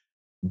 but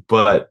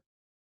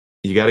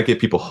you got to get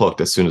people hooked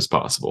as soon as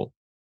possible.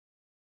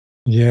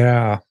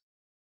 Yeah.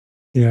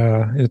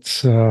 Yeah.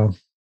 It's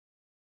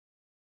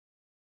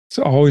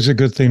always a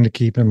good thing to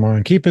keep in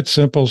mind. Keep it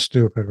simple,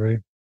 stupid, right?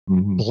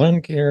 Mm-hmm.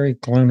 Glengarry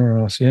Glen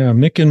Ross. Yeah.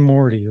 Mick and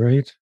Morty,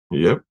 right?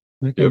 Yep.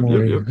 Mick and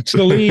Morty. It's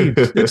the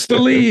leads. It's the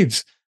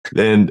leads.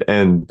 And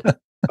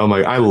oh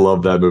my, I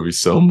love that movie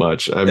so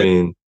much. I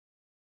mean,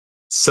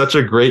 such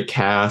a great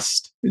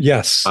cast.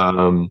 Yes.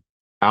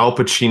 Al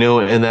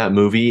Pacino in that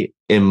movie,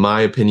 in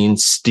my opinion,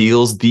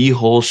 steals the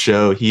whole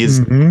show.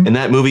 And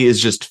that movie is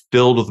just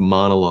filled with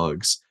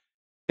monologues.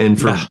 And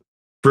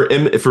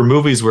for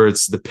movies where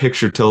it's the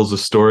picture tells the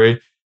story,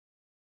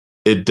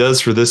 it does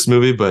for this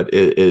movie, but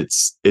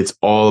it's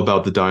all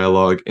about the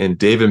dialogue. And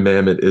David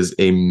Mamet is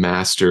a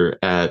master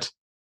at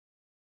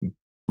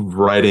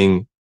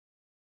writing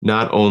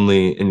not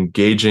only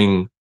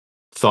engaging,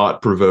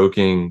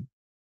 thought-provoking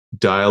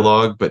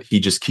dialogue, but he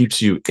just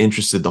keeps you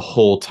interested the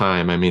whole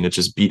time. I mean, it's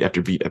just beat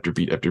after beat after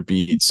beat after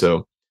beat.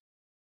 So,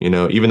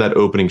 even that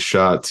opening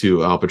shot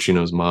to Al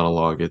Pacino's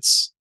monologue,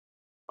 it's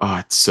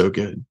so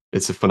good.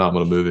 It's a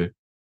phenomenal movie. It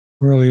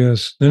really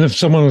is. And if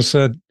someone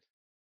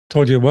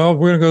told you, well,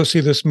 we're going to go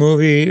see this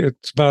movie,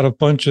 it's about a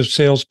bunch of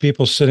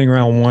salespeople sitting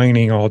around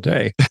whining all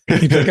day.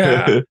 You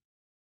think,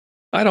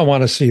 I don't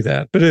want to see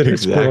that, but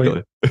it's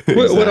brilliant. Exactly.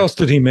 What else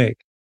did he make?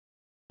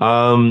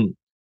 I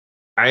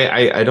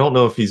don't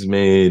know if he's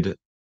made.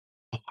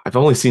 I've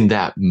only seen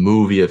that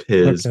movie of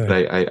his,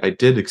 Okay. but I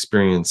did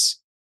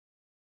experience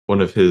one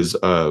of his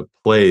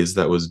plays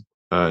that was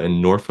in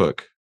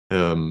Norfolk.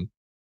 I'm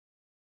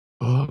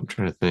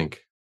trying to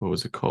think. What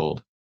was it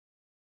called?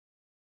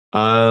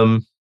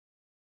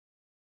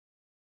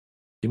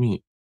 Give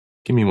me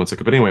 1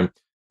 second. But anyway,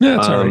 Yeah,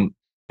 that's all right.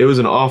 It was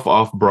an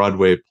off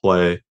Broadway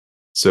play,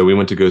 so we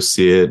went to go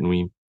see it, and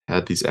we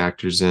had these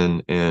actors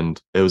in,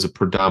 and it was a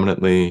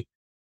predominantly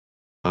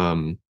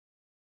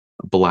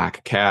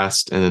black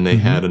cast, and then they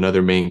had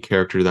another main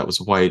character that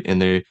was white,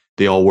 and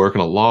they all work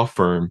in a law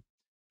firm,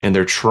 and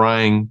they're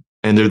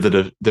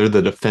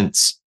the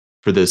defense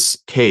for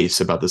this case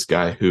about this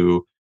guy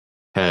who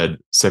had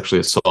sexually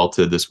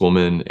assaulted this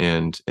woman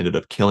and ended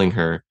up killing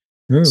her.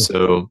 Ooh.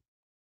 So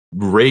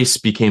race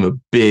became a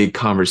big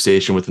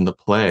conversation within the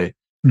play.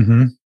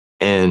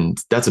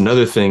 And that's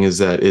another thing, is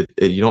that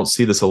you don't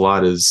see this a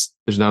lot, is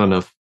there's not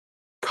enough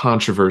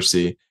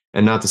controversy.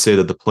 And not to say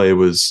that the play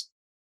was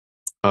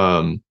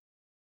there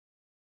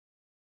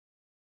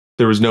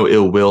was no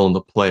ill will in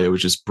the play. It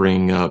was just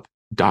bringing up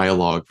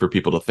dialogue for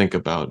people to think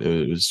about.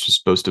 It was just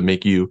supposed to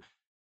make you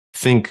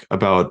think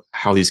about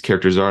how these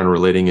characters are and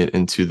relating it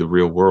into the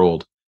real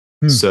world.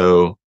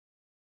 So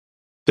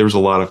there was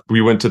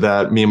we went to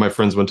that, me and my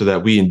friends went to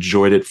that. We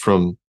enjoyed it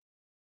from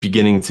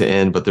beginning to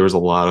end, but there was a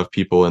lot of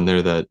people in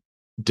there that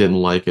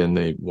didn't like it, and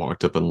they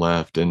walked up and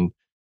left. And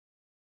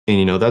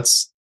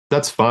that's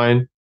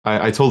fine.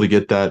 I totally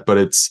get that, but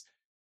it's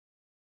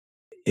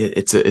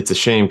a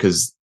shame,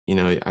 because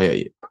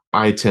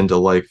I tend to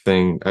like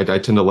I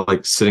tend to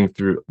like sitting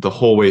through the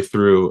whole way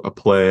through a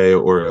play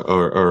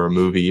or a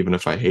movie, even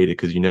if I hate it,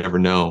 because you never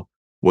know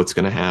what's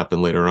going to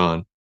happen later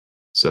on.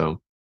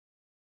 So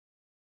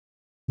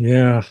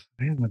yeah,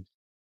 I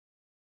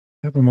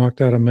haven't walked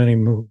out of many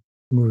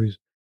movies.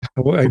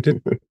 I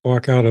did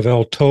walk out of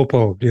El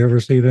Topo. Do you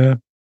ever see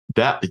that?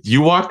 That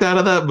you walked out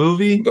of that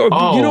movie?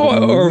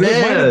 Or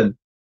man.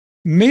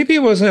 Maybe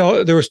it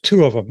wasn't. There was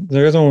two of them.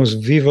 The other one was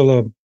Viva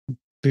la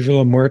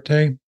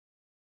Muerte.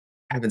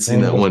 I haven't seen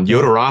that one.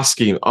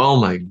 Jodorowsky.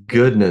 Oh my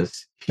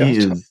goodness.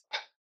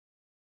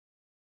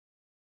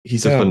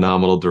 He's a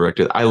phenomenal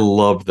director. I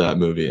loved that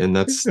movie. And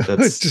that's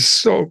it's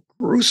just so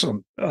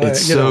gruesome.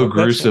 It's so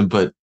gruesome,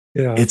 but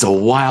it's a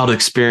wild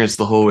experience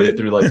the whole way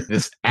through, like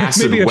this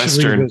acid maybe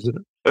Western.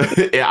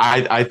 Yeah,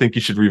 I think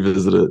you should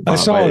revisit it, Bob. I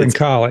saw it in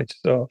college.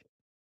 So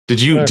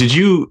did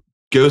you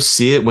go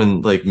see it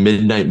when like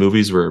midnight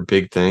movies were a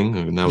big thing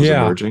and that was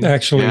emerging?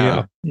 Actually,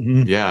 yeah.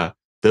 Yeah.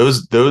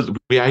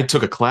 I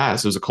took a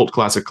class. It was a cult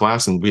classic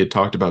class, and we had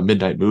talked about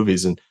midnight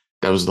movies, and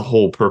that was the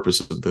whole purpose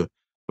of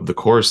the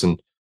course.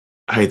 And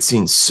I had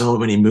seen so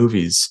many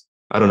movies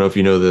I don't know if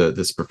you know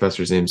this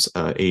professor's name's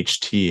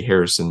H.T.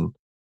 Harrison,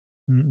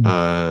 Mm-mm.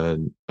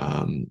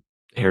 uh,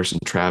 Harrison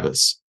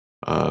Travis.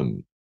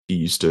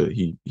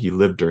 He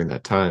lived during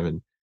that time,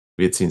 and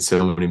we had seen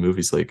so many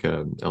movies like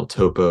El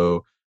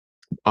Topo.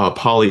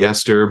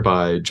 Polyester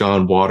by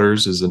John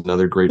Waters is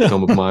another great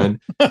film of mine.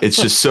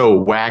 It's just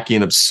so wacky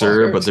and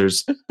absurd, but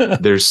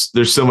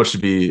there's so much to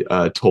be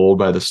told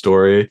by the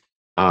story,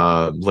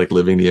 like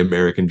living the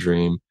American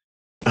dream.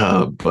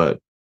 But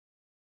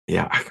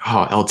yeah,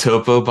 oh, El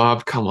Topo,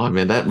 Bob, come on,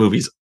 man, that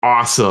movie's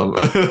awesome.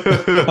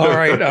 All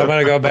right, I'm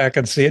gonna go back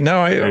and see it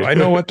now. I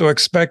know what to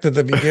expect at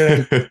the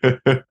beginning.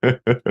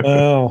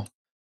 Oh,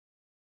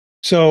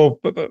 so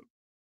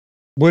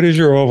what is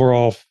your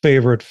overall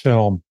favorite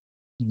film?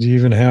 Do you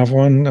even have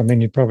one? I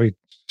mean, you've probably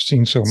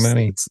seen so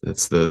many.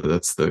 That's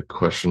the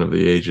question of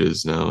the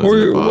ages now, isn't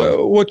it, Or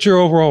Bob? what's your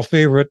overall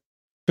favorite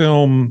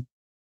film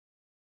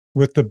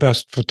with the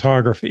best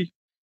photography?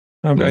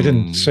 I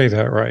didn't Mm, say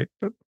that right,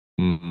 but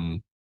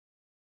mm.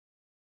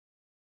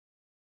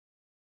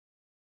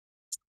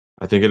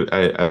 I think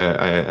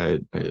I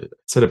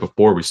said it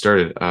before we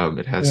started. yeah.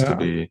 It has to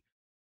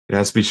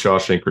be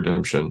Shawshank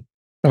Redemption.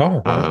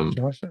 Oh, wow. Um,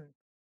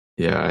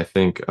 yeah, I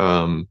think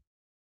when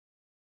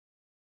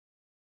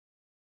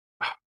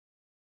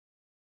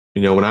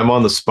I'm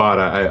on the spot,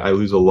 I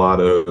lose a lot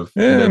of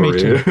Yeah, me memory.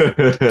 too.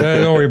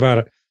 Don't worry about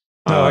it.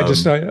 No,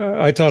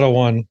 um, I thought of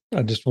one.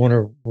 I just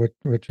wonder what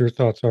your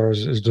thoughts are.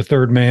 Is The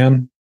Third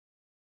Man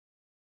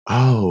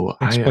oh,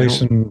 takes I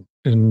place don't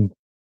in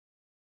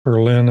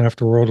Berlin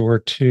after World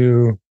War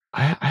II?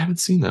 I haven't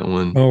seen that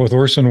one. Oh, with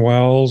Orson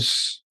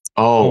Welles.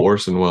 Oh, Oh,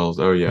 Orson Welles.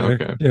 Oh yeah,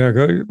 okay. yeah.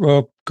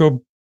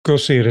 Go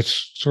see it.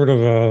 It's sort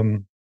of a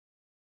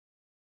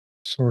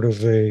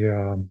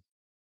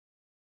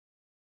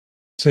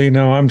see.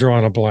 No, I'm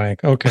drawing a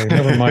blank. Okay,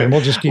 never mind.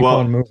 We'll just keep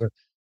on Well, moving.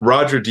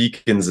 Roger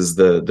Deakins is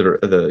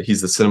the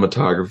he's the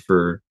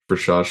cinematographer for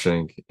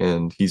Shawshank,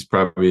 and he's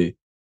probably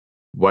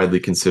widely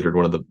considered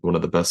one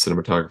of the best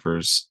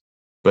cinematographers.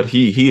 But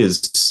he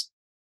is,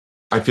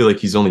 I feel like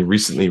he's only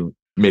recently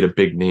made a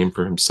big name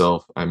for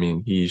himself. I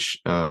mean, he's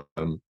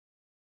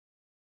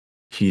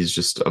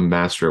just a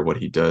master at what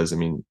he does. I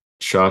mean,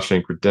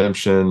 Shawshank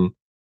Redemption.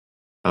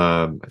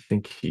 I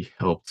think he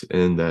helped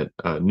in that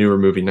newer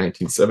movie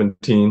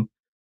 1917.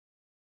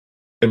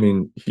 I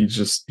mean, he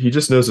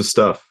just knows his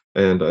stuff,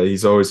 and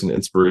he's always an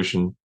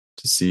inspiration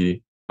to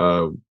see.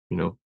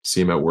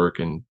 See him at work,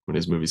 and when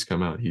his movies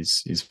come out,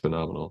 he's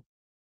phenomenal.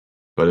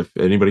 But if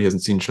anybody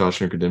hasn't seen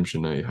Shawshank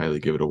Redemption, I highly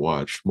give it a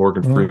watch.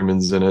 Morgan Oh,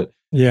 Freeman's in it.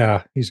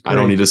 yeah, he's great. I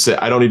don't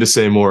need to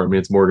say more. I mean,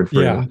 it's Morgan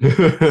Yeah,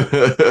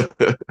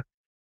 Freeman.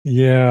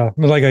 yeah.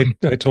 Like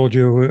I told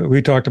you,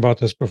 we talked about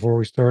this before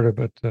we started,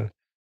 but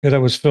yeah,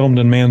 that was filmed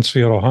in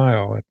Mansfield,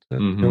 Ohio, at the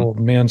hmm old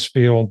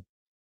Mansfield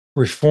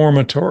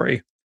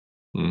Reformatory.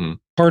 hmm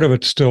Part of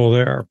it's still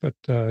there, but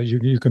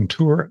you can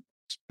tour it.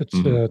 It's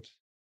hmm uh,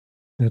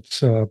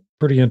 it's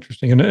pretty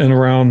interesting, and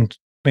around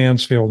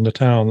Mansfield in the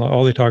town,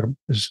 all they talk about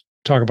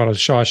is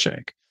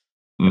Shawshank.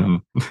 You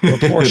know, hmm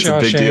before It's a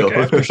big Shawshank, deal.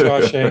 after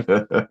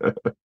Shawshank.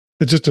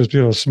 It's just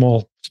a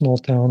small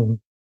town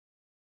in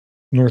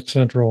north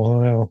central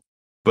Ohio.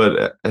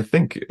 But I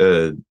think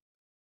it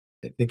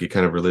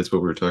kind of relates to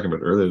what we were talking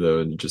about earlier, though,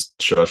 and just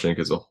Shawshank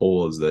as a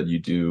whole is that you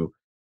do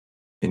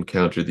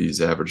encounter these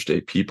average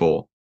day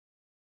people,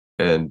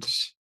 and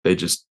they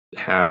just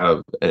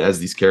have as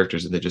these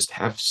characters, and they just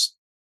have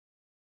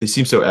they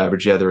seem so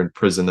average. Yeah, they're in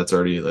prison. That's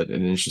already like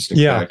an interesting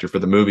Yeah. factor for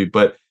the movie.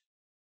 But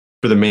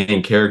for the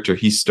main character,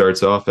 he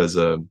starts off as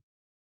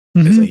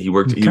Mm-hmm. he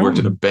worked at a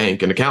Accountant.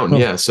 bank, an accountant.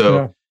 Oh, Yeah, so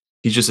yeah.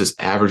 he's just this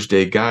average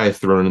day guy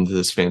thrown into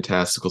this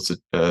fantastical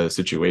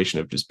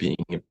situation of just being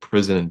in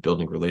prison and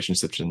building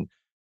relationships and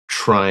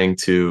trying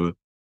to.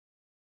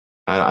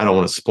 I don't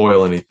want to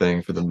spoil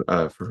anything for them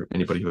for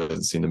anybody who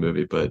hasn't seen the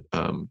movie, but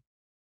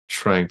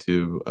trying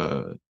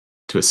to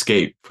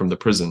escape from the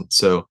prison.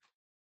 So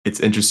it's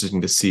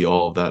interesting to see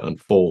all of that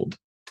unfold.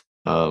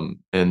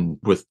 And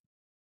with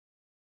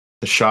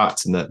the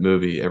shots in that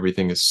movie,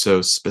 everything is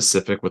so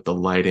specific with the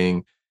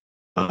lighting,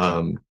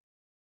 um,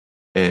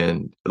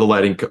 and the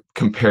lighting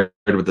compared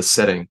with the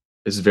setting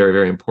is very,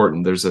 very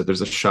important. There's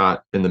a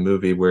shot in the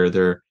movie where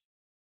they're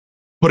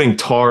putting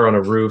tar on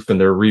a roof and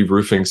they're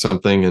re-roofing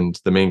something, and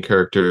the main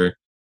character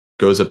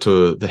goes up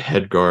to the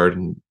head guard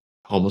and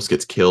almost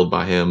gets killed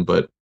by him,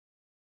 but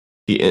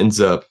he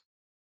ends up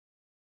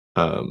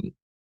um,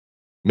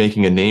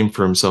 making a name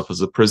for himself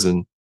as a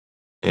prison,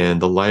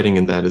 and the lighting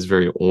in that is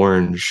very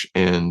orange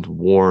and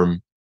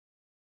warm,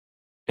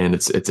 and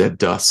it's at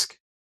dusk,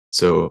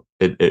 so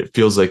it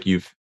feels like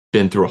you've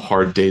been through a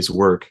hard day's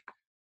work,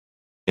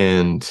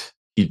 and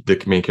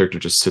the main character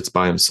just sits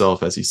by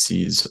himself as he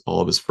sees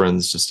all of his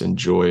friends just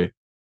enjoy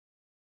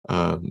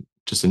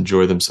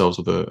themselves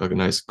with a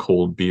nice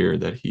cold beer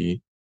that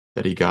he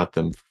got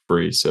them for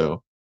free.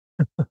 So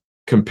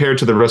compared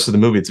to the rest of the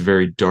movie, it's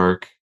very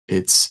dark,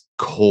 it's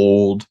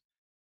cold,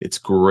 it's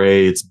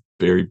gray, it's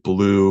very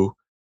blue.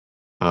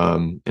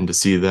 And to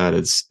see that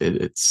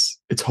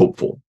it's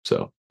hopeful.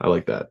 So I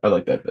like that. I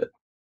like that bit.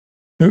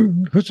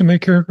 Who's the main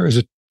character? Is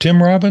it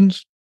Tim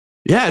Robbins?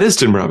 Yeah, it is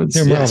Tim Robbins.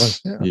 Tim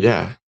Yes. Robbins. Yeah.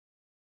 Yeah.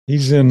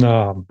 He's in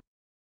a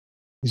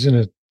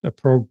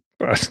pro.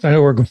 I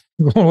know we're going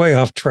way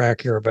off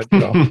track here, but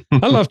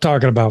I love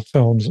talking about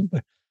films.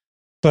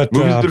 But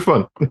Movies are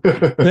fun.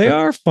 they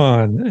are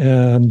fun,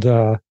 and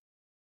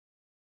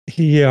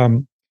he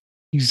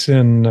he's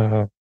in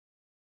a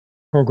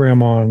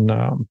program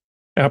on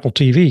Apple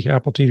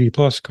TV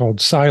Plus called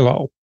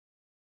Silo,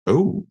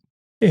 Oh,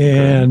 okay.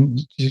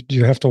 and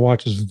you have to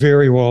watch. It's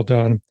very well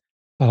done.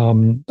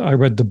 I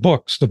read the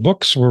books. The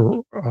books were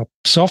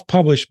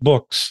self-published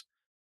books.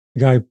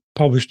 The guy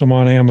published them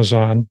on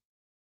Amazon.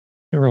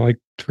 They were like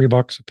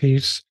 $3 a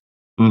piece.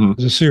 Hmm.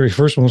 The series,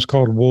 first one was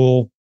called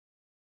Wool,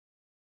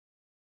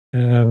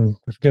 and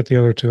I forget the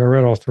other two. I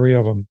read all three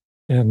of them,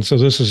 and so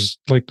this is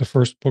like the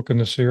first book in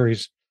the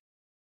series,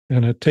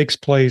 and it takes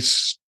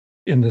place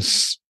in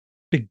this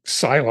big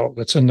silo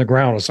that's in the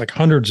ground. It's like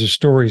hundreds of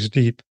stories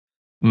deep,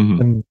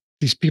 Hmm. and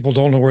these people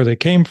don't know where they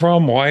came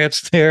from, why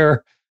it's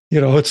there.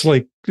 It's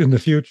like in the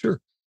future,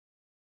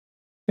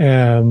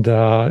 and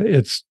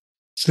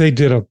they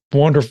did a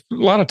wonderful. A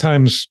lot of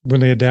times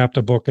when they adapt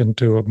a book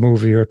into a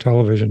movie or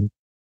television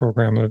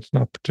program, it's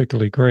not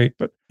particularly great,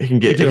 but It can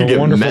they get did a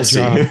wonderful messy.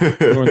 job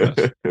doing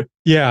this.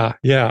 Yeah,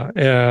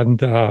 and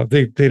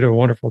they did a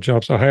wonderful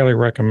job. So I highly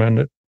recommend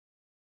it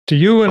to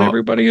you and Oh,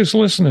 everybody who's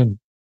listening.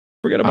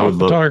 Forget I would about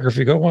love.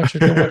 photography. Go watch it.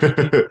 Go watch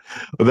it.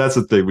 Well, that's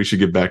the thing. We should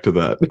get back to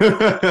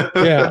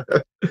Yeah.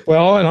 that.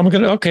 Well, and I'm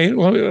gonna. Okay.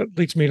 Well, that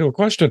leads me to a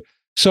question.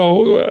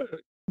 So,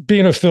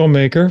 being a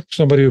filmmaker,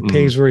 somebody who Mhm.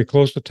 pays very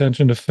close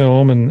attention to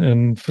film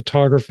and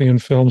photography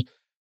and films,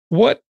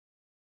 what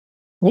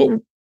what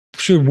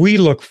should we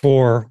look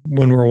for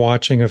when we're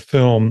watching a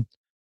film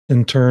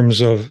in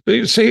terms of,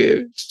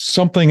 say,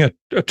 something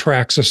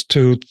attracts us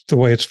to the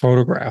way it's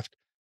photographed?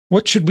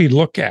 What should we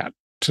look at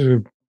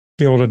to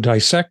be able to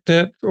dissect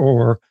it,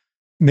 or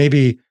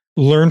maybe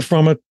learn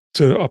from it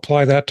to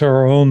apply that to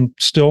our own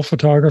still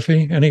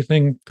photography?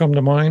 Anything come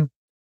to mind?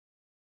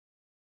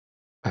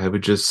 I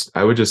would just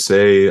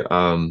say,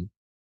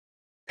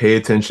 pay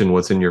attention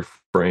what's in your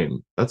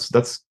frame. That's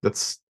I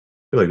feel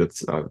like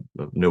that's a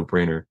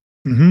no-brainer.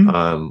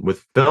 Mm-hmm.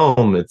 With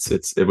film,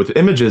 with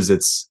images,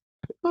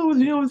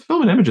 with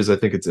film and images, I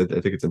think it's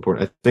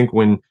important. I think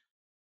when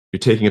you're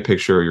taking a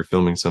picture or you're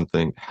filming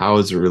something, how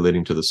is it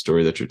relating to the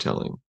story that you're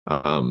telling?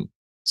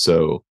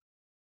 So,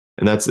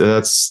 and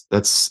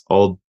that's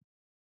all,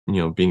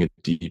 being a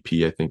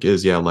DP, I think,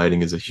 is, yeah,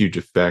 lighting is a huge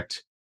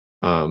effect.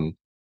 Um,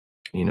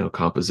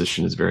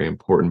 composition is very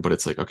important, but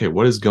it's like, okay,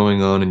 what is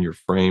going on in your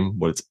frame?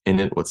 What's in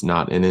it? What's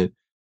not in it?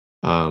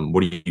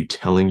 What are you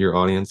telling your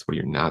audience? What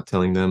are you not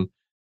telling them?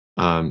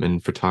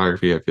 And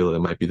photography, I feel it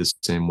might be the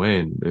same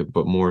way,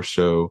 but more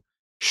so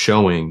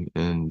showing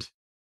and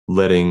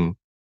letting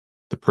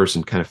the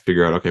person kind of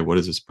figure out, okay, what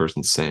is this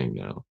person saying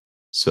now?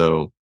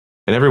 So,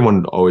 and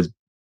everyone always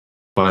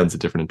finds a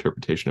different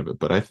interpretation of it,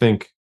 but I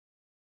think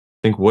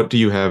what do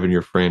you have in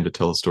your frame to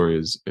tell a story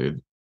is, to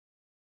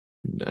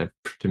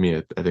me,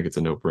 I think it's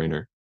a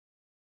no-brainer.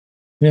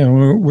 Yeah,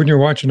 when you're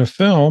watching a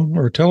film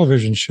or a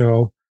television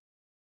show,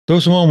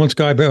 those moments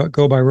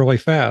go by really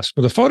fast.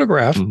 With a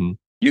photograph, Hmm.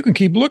 you can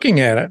keep looking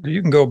at it.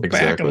 You can go back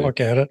and Exactly. look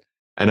at it.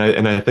 And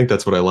I think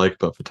that's what I like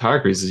about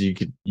photography is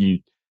you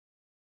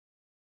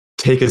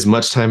take as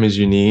much time as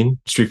you need.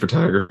 Street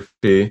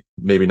photography,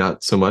 maybe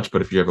not so much,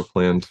 but if you have a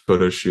planned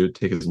photo shoot,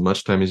 take as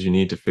much time as you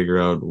need to figure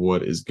out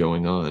what is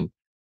going on.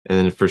 And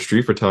then for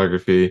street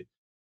photography,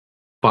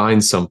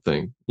 find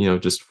something,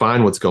 just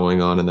find what's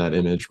going on in that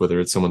image, whether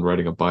it's someone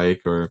riding a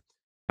bike, or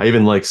I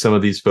even like some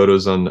of these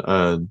photos on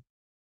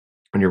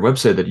your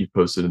website that you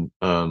posted,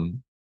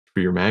 for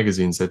your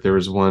magazines, that there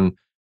was one,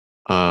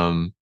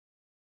 um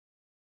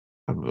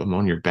I'm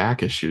on your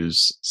back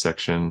issues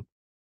section,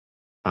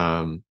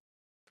 um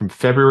from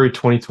February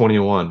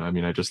 2021. I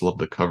mean, I just love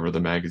the cover of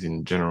the magazine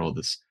in general.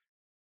 This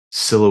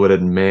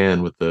silhouetted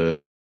man with the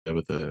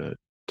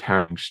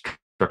towering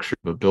structure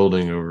of a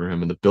building over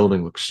him, and the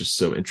building looks just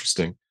so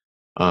interesting.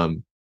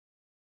 Um,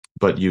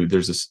 but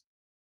there's this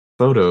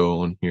photo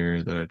on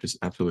here that I just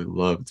absolutely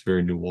love. It's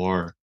very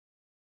noir.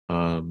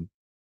 Um,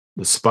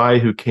 the Spy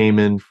Who Came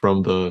In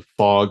from the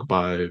Fog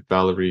by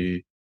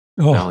Valerie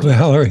Oh, Valiant.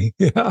 Valerie.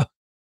 Yeah.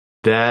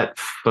 That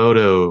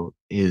photo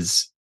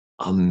is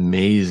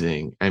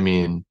amazing. I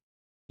mean,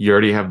 you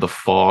already have the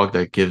fog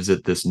that gives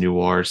it this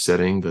noir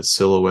setting, the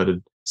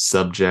silhouetted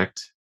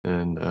subject,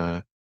 and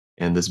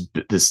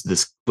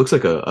this looks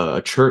like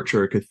a church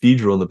or a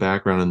cathedral in the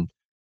background, and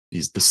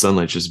the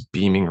sunlight's just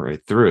beaming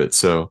right through it.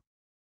 So,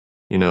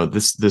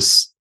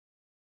 this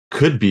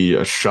could be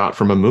a shot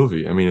from a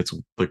movie. I mean, it's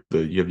like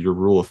you have your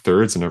rule of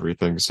thirds and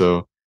everything.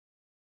 So,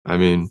 I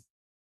mean,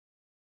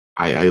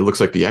 it looks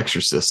like The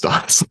Exorcist,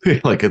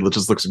 honestly. Like, it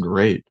just looks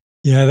great.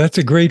 Yeah, that's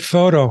a great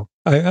photo.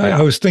 I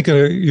Yeah. was thinking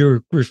you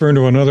were referring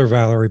to another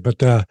Valerie,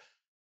 but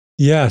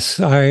yes,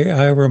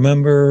 I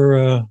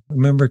remember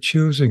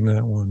choosing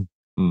that one.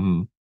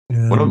 Hmm.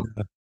 One And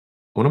of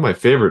one of my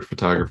favorite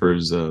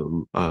photographers,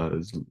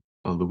 is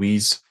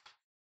Louise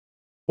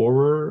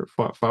Faurer.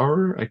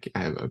 I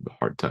have a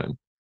hard time.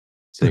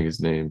 saying his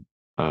name.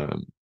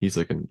 He's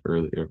like an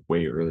earlier,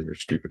 way earlier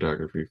street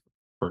photography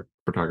or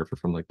photographer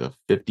from like the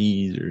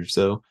 50s or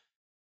so.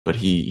 But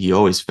he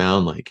always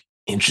found like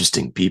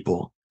interesting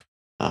people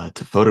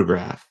to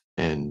photograph.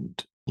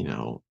 And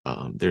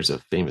there's a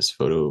famous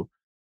photo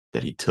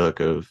that he took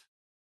of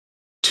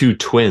two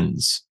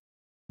twins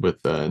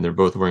and they're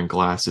both wearing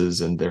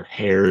glasses and their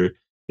hair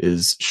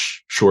is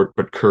short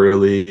but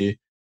curly,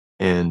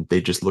 and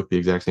they just look the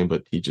exact same.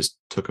 But he just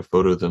took a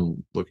photo of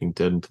them looking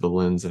dead into the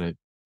lens, and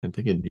I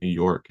think in New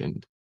York.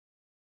 And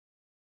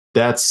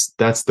that's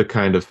the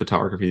kind of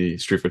photography,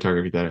 street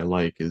photography, that I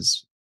like,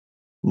 is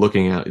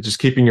looking at, just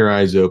keeping your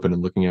eyes open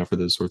and looking out for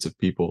those sorts of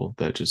people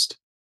that just,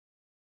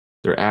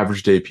 they're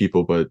average day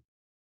people, but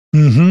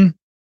Mm-hmm.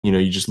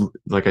 you just,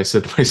 like I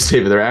said to my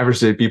statement, they're average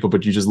day people,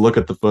 but you just look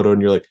at the photo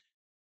and you're like,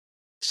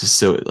 it's just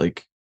so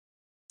like,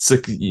 it's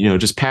like,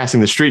 just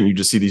passing the street and you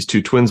just see these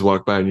two twins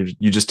walk by, and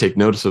you just take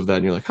notice of that,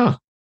 and you're like, huh,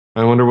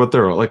 I wonder what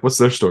they're all like. What's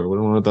their story? I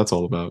wonder what that's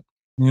all about.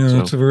 Yeah, So,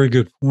 that's a very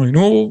good point.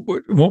 Well,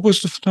 what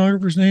was the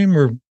photographer's name,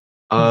 or do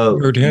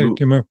you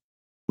remember?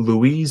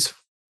 Louise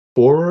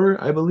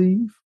Faurer, I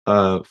believe.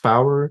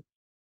 Faurer,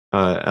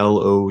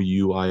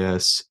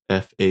 Louisfaure.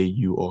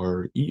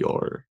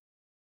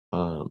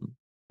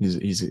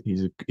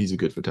 He's a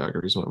good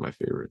photographer. He's one of my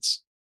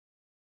favorites.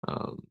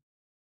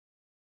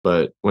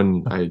 But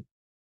when I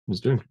was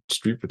doing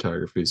street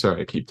photography,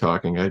 sorry, I keep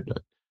talking.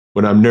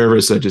 When I'm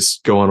nervous, I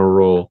just go on a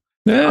roll.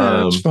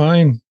 Yeah, that's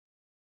fine.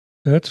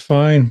 That's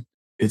fine.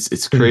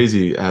 It's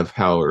crazy of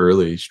how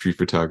early street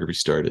photography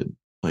started.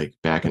 Like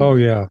back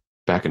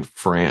in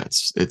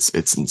France.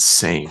 It's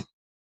insane.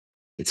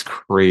 It's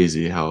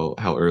crazy how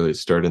early it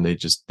started. And they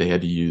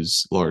had to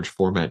use large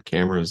format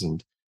cameras,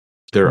 and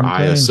their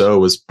ISO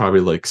was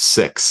probably like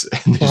 6.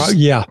 And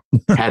they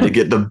had to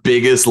get the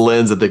biggest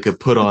lens that they could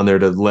put on there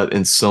to let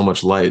in so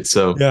much light.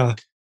 So yeah,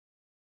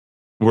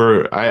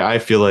 I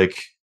feel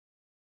like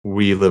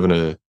we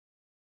definitely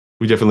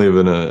live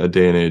in a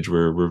day and age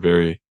where we're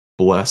very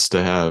blessed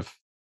to have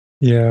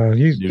new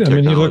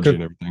technology, you look at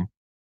and everything.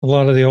 A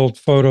lot of the old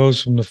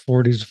photos from the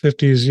 40s,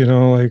 50s,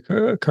 like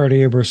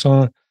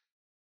Cartier-Bresson.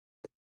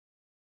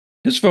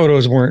 His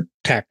photos weren't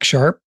tack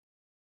sharp.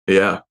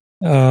 Yeah.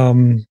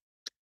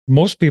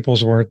 Most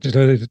people's weren't.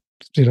 The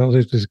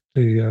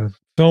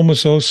film was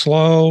so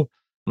slow,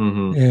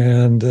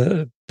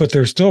 and but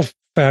they're still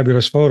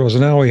fabulous photos.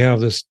 And now we have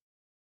this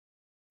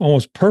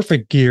almost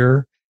perfect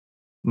gear,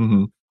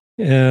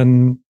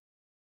 and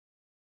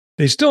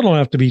they still don't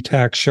have to be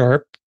tack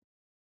sharp.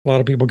 A lot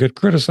of people get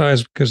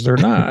criticized because they're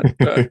not.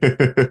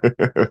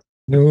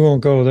 We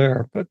won't go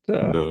there. But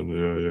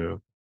yeah,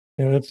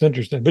 that's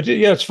interesting. But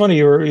yeah, it's funny.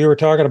 You were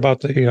talking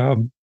about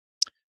the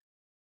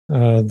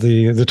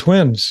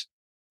twins,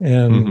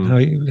 and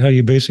how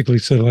you basically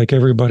said like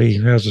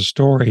everybody has a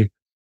story.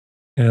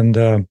 And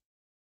I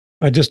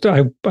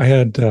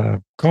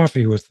had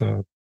coffee with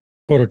a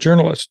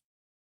photojournalist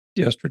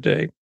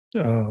yesterday.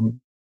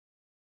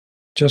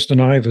 Justin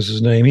Ive is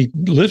his name. He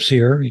lives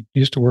here. He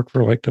used to work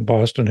for like the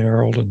Boston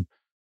Herald and,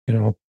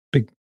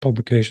 big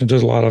publication,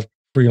 does a lot of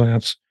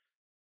freelance.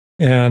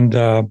 And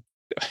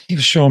he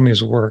was showing me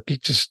his work. He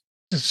just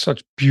does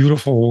such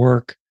beautiful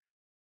work.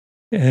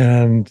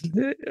 And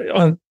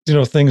on,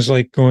 things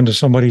like going to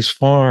somebody's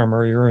farm,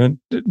 or you're in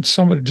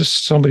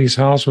somebody's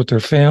house with their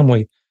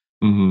family.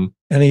 And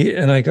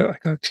I go,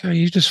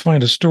 you just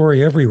find a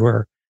story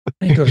everywhere.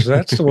 And he goes,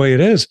 that's the way it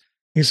is.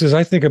 He says,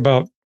 I think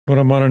about when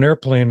I'm on an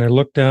airplane, I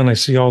look down, I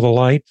see all the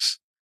lights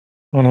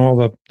on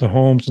all the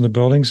homes and the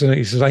buildings. And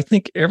he says, I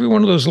think every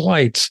one of those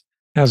lights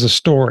has a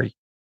story.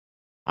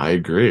 I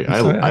agree.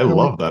 I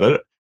love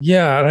that.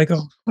 Yeah. And I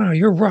go, wow,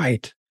 you're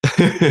right.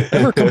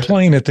 Never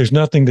complain that there's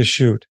nothing to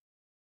shoot.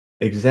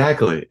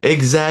 Exactly.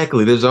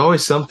 There's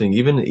always something,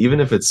 even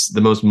if it's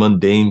the most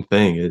mundane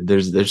thing,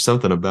 there's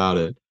something about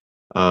it.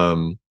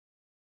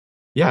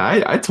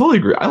 Yeah, I totally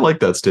agree. I like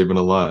that statement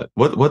a lot.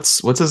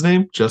 What's his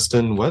name?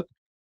 Justin what?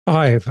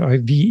 Ive.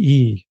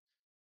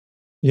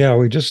 Yeah,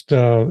 we just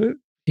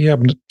he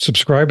happened to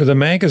subscribe to the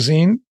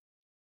magazine,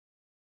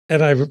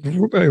 and I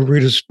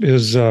read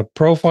his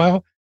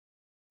profile.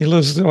 He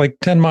lives like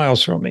 10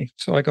 miles from me.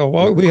 So I go,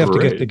 well, we have to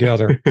get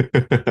together.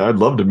 I'd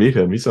love to meet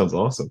him. He sounds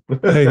awesome.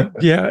 Hey,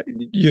 yeah,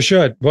 you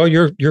should. Well,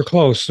 you're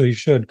close, so you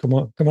should come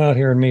out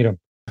here and meet him.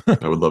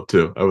 I would love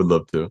to.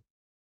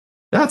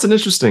 That's an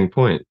interesting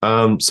point.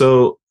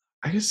 So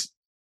I guess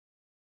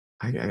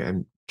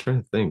I'm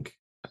trying to think.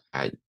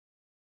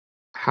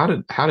 How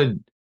did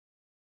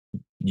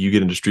you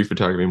get into street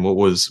photography, and what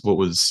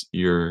was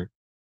your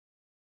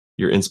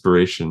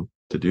inspiration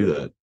to do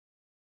that?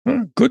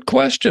 Good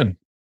question.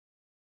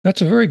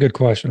 That's a very good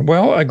question.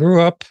 Well, I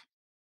grew up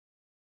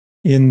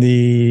in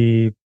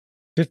the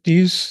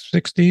 50s,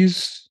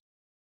 60s,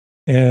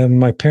 and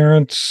my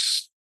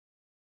parents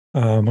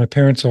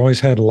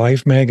always had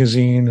Life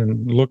magazine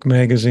and Look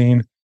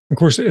magazine. Of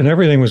course, and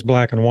everything was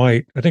black and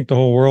white. I think the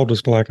whole world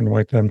was black and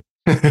white then.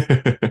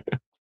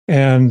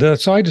 And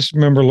so I just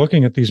remember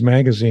looking at these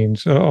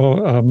magazines,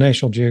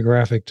 National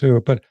Geographic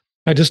too. But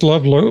I just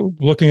loved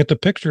looking at the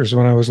pictures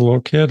when I was a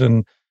little kid,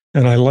 and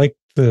I liked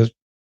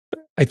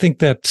I think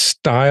that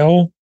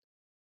style,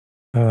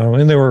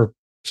 and there were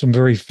some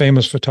very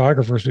famous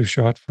photographers who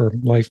shot for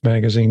Life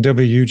magazine.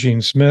 W.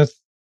 Eugene Smith,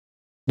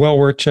 well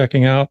worth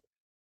checking out.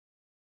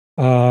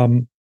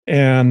 And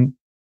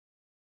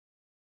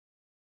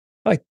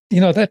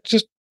that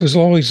just was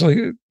always like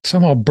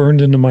somehow burned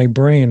into my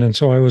brain. And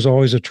so I was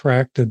always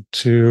attracted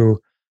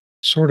to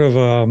sort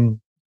of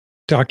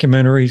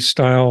documentary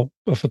style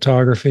of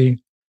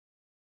photography.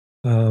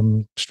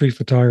 Street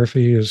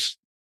photography is,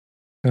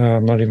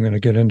 I'm not even going to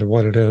get into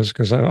what it is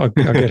because I'll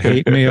get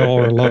hate mail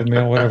or love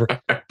mail, whatever.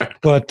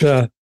 But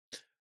that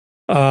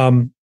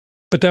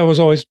was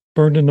always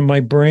burned into my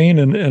brain,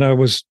 and I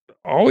was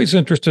always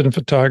interested in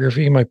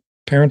photography. My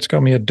parents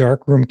got me a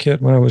darkroom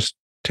kit when I was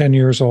 10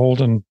 years old,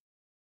 and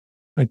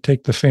I'd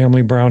take the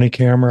family brownie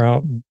camera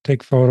out and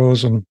take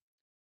photos and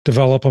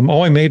develop them.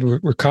 All I made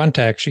were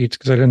contact sheets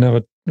because I didn't have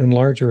an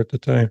enlarger at the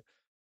time.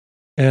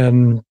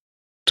 And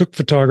took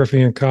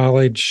photography in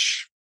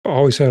college,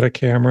 always had a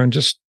camera, and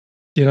just,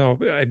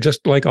 I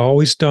just like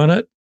always done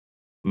it.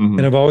 Mm-hmm.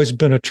 And I've always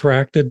been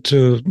attracted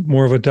to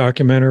more of a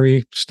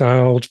documentary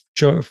style,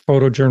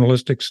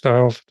 photojournalistic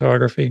style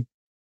photography.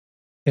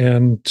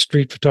 And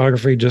street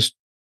photography just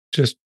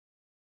fit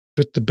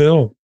the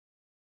bill.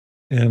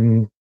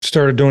 And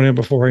started doing it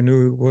before I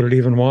knew what it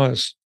even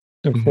was,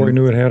 and before I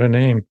knew it had a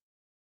name.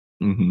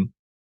 Mm-hmm.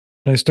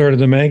 I started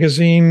the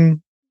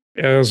magazine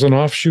as an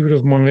offshoot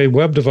of my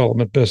web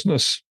development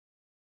business,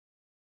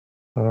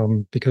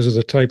 because of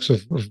the types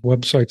of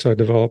websites I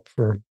develop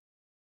for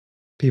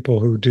people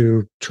who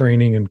do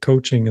training and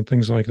coaching and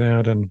things like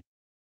that.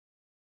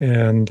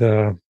 And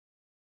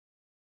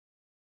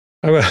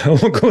I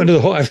won't go into the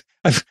whole.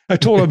 I've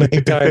told it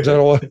many times. I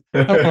don't want.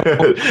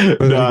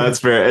 No, that's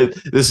fair.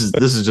 This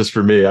is just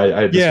for me.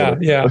 I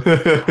just yeah.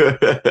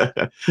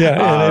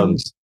 And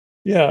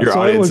your so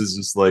audience is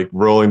just like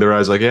rolling their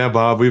eyes, like, yeah,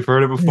 Bob, we've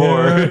heard it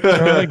before.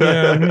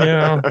 Again,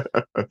 yeah.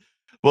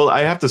 Well,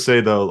 I have to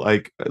say though,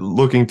 like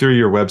looking through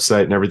your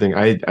website and everything,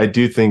 I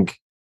do think,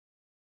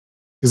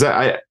 because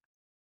I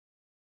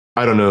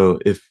don't know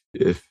if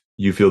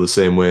you feel the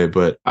same way,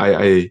 but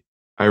I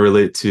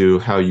relate to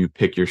how you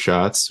pick your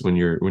shots when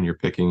you're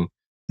picking.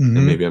 Mm-hmm.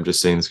 And maybe I'm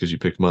just saying this because you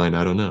picked mine.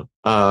 I don't know.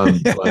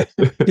 But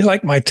you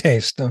like my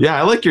taste, though. Yeah,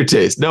 I like your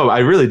taste. No, I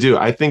really do.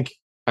 I think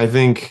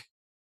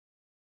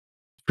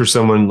for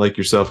someone like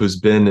yourself who's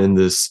been in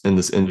this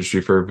industry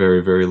for a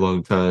very, very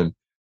long time,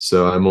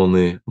 so I'm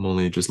only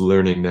just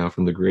learning now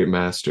from the great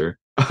master.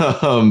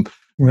 Well,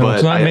 but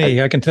it's not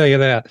me. I can tell you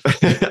that.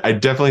 I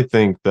definitely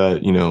think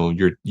that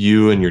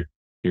you and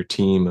your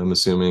team, I'm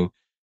assuming,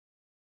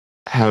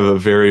 have a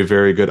very,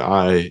 very good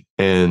eye.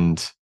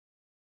 And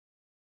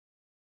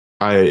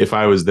if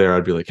I was there,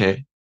 I'd be like,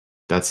 hey,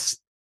 that's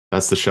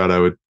the shot I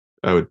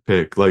would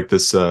pick. Like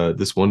this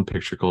one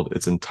picture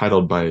it's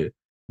entitled by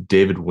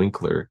David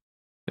Winkler,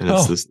 and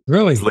it's this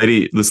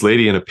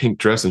lady in a pink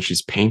dress, and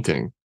she's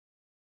painting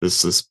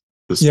this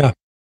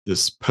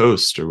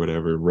post or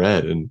whatever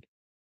red. And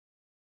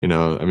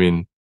I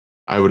mean,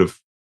 I would have,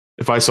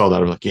 if I saw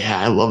that, I'm like, yeah,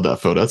 I love that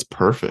photo. That's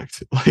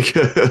perfect. Like,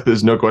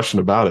 there's no question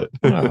about it.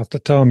 I'll have to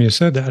tell him you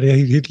said that.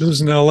 He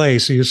lives in LA,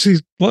 so you see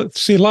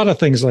a lot of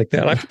things like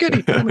that. I forget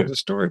he told me the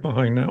story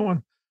behind that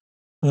one.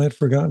 I had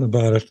forgotten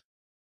about it.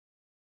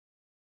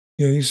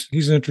 Yeah,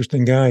 he's an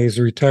interesting guy. He's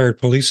a retired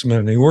policeman,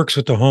 and he works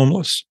with the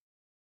homeless.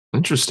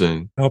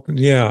 Interesting. Helping,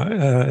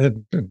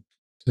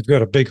 they've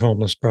got a big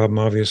homeless problem,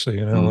 obviously,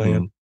 in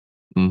LA.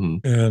 Mm-hmm.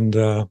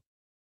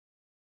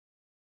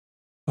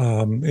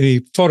 And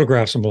he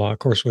photographs them a lot, of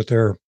course, with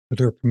their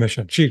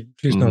permission. She's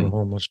not a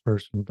homeless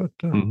person, but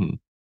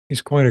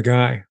he's quite a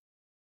guy.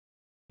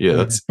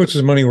 Yeah, puts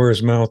his money where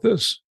his mouth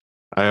is.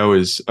 I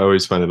always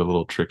find it a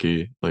little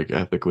tricky, like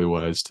ethically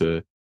wise,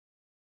 to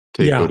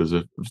take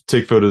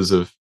photos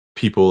of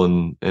people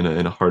in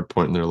a hard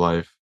point in their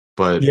life.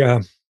 But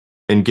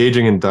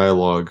engaging in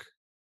dialogue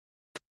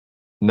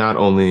not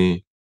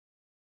only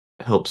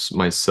helps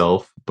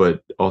myself,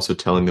 but also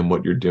telling them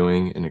what you're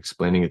doing and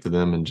explaining it to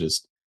them, and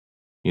just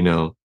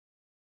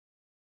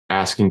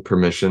asking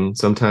permission.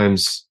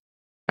 Sometimes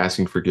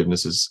asking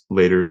forgiveness is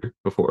later.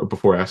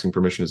 Before asking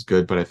permission is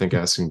good, but I think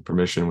asking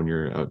permission when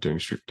you're out doing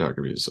street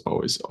photography is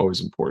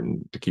always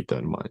important to keep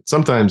that in mind.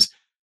 Sometimes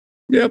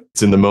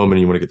it's in the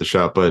moment you want to get the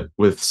shot, but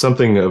with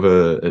something of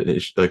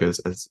it's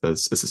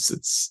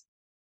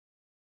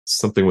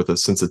something with a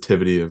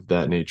sensitivity of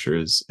that nature,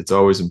 it's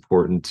always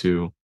important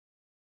to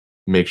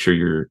make sure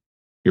you're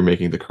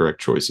making the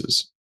correct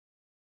choices.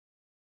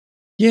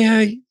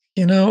 Yeah,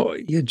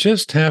 you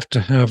just have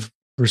to have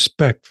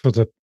respect for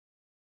the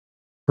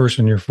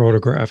person you're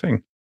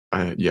photographing.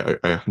 I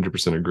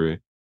 100% agree.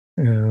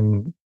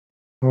 And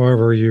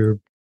however you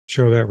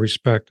show that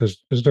respect is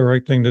the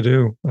right thing to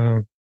do.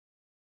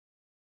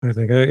 I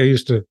think there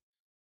used to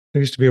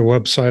be a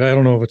website. I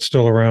don't know if it's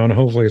still around.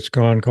 Hopefully it's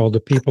gone, called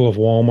The People of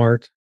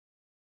Walmart.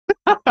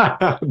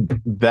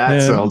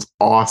 That sounds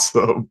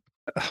awesome.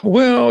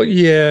 Well,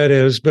 yeah, it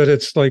is, but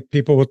it's like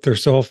people with their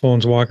cell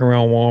phones walking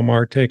around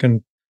Walmart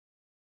taking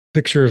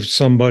picture of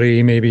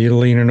somebody maybe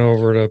leaning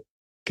over to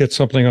get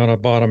something on a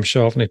bottom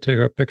shelf and they take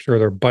a picture of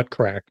their butt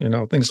crack,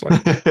 things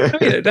like that.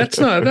 I mean, that's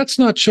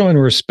not showing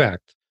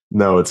respect.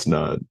 No, it's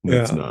not.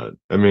 It's Yeah. not.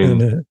 I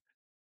mean, And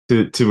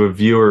to a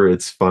viewer,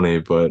 it's funny,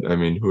 but I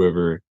mean,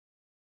 whoever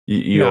you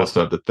yeah,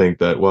 also have to think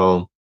that,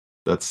 well,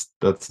 that's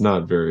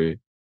not very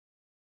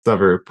it's not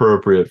very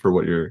appropriate for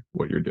what you're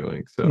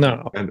doing. So,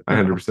 no, and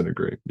I no, 100%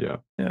 agree. Yeah.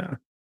 yeah.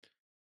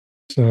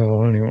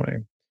 So anyway,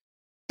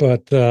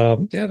 but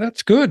yeah,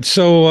 that's good.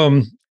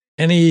 So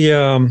any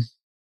can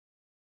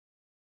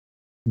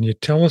you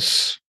tell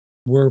us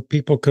where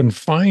people can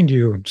find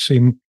you and see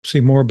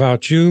more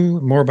about you,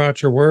 more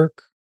about your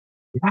work?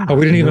 Oh,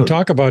 we didn't even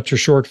talk about your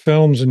short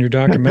films and your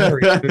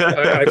documentaries.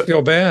 I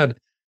feel bad.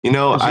 You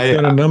know, 'Cause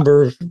you've done a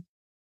number of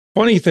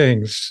funny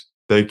things.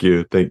 Thank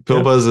you. Pill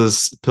Yep. Buzz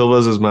is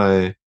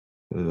my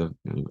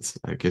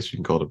I guess you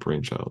can call it a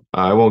brainchild.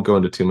 I won't go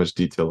into too much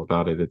detail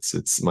about it.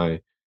 It's my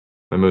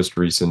most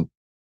recent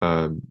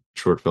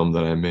short film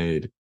that I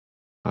made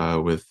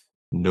with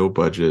no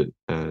budget,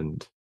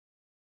 and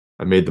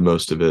I made the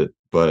most of it.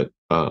 But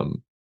I'll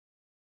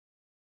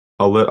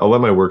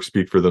let my work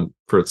speak for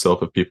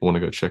itself if people want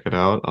to go check it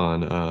out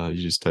on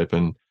you just type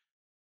in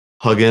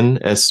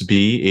Huggin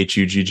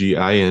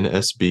HUGGIN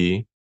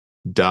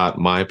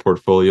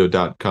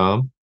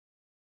 .myportfolio.com.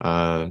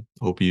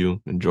 Hope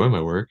you enjoy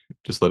my work.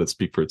 Just let it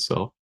speak for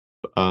itself.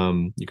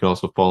 You can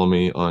also follow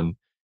me on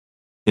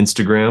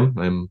Instagram.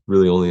 I'm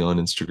really only on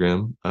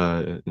Instagram,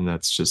 and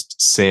that's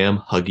just Sam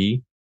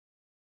Huggy,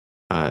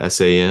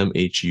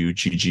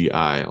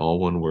 SAMHUGGI, all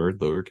one word,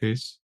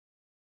 lowercase.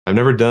 I've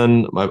never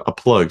done a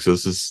plug, so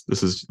this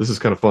is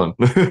kind of fun.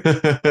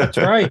 That's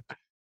right.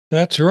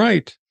 That's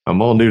right. I'm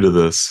all new to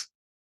this.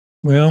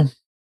 Well,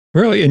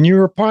 really, and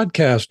you're a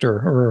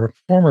podcaster or a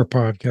former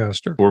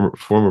podcaster.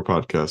 Former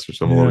podcaster,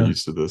 so I'm a little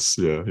used to this.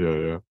 Yeah.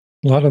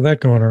 A lot of that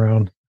going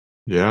around.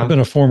 Yeah. I've been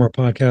a former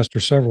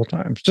podcaster several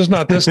times, just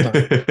not this time.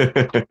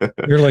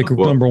 You're like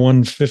number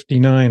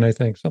 159, I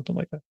think, something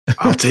like that.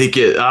 I'll take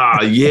it.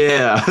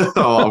 Yeah.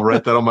 I'll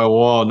write that on my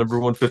wall. Number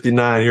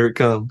 159. Here it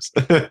comes.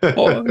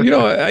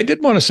 I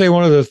did want to say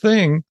one other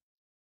thing,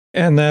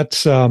 and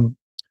that's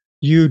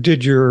you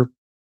did your,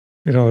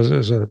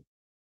 as a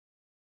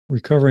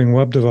recovering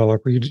web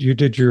developer, you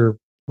did your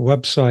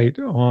website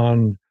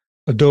on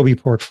Adobe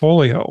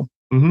Portfolio.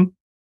 Mm-hmm.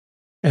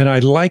 And I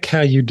like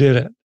how you did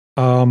it.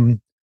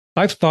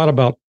 I've thought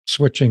about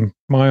switching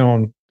my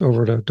own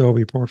over to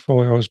Adobe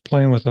Portfolio. I was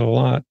playing with it a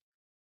lot.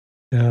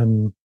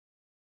 And,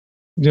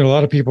 a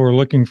lot of people are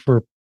looking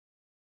for,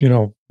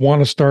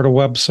 want to start a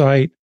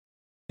website.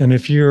 And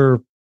if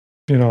you're,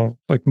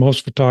 like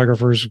most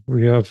photographers,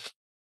 we have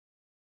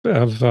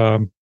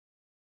Adobe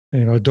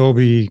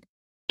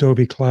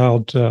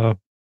Cloud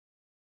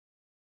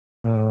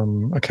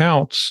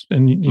accounts,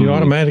 and you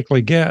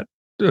automatically get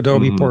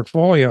Adobe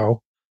Portfolio.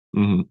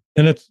 Mm-hmm.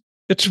 And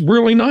it's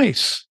really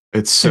nice.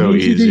 It's so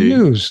easy to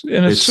use,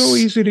 and it's so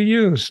easy to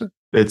use.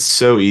 It's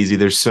so easy.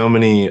 There's so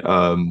many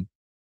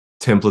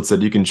templates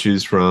that you can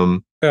choose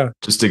from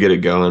just to get it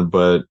going.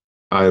 But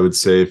I would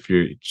say if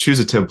you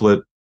choose a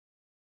template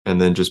and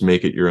then just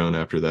make it your own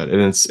after that,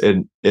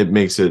 and it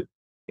makes it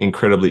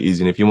incredibly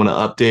easy. And if you want to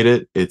update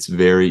it, it's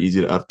very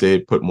easy to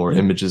update. Put more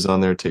images on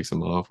there, take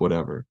some off,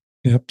 whatever.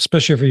 Yep,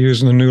 especially if you're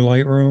using the new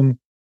Lightroom.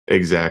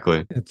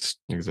 Exactly. It's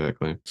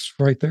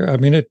right there. I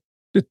mean, it's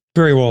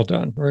very well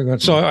done. Very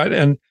good. So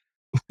I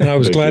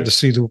was glad to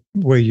see the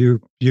way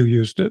you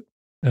used it,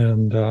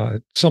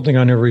 and something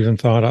I never even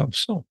thought of.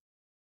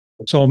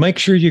 So make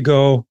sure you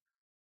go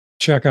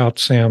check out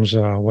Sam's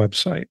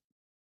website.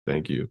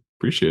 Thank you.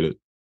 Appreciate it.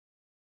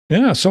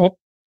 Yeah. So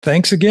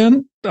thanks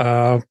again.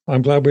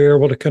 I'm glad we were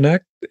able to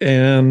connect.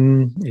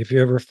 And if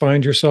you ever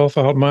find yourself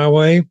out my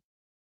way,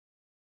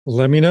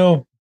 let me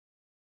know.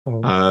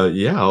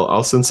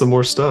 I'll send some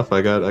more stuff.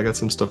 I got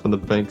some stuff in the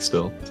bank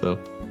still. So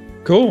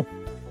cool.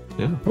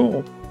 Yeah.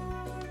 Cool.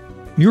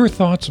 Your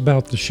thoughts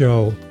about the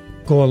show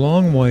go a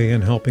long way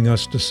in helping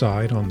us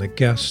decide on the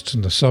guests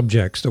and the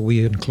subjects that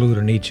we include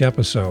in each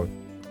episode.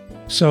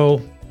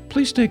 So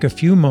please take a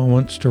few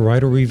moments to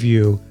write a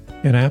review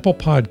in Apple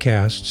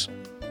Podcasts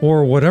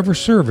or whatever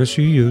service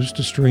you use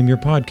to stream your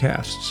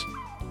podcasts.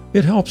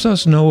 It helps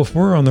us know if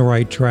we're on the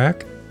right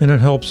track, and it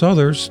helps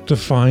others to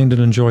find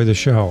and enjoy the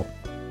show.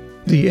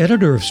 The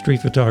editor of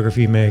Street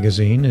Photography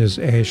Magazine is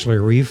Ashley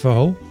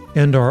Refo,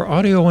 and our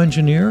audio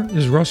engineer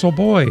is Russell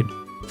Boyd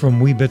from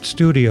Weebit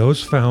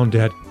Studios, found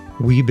at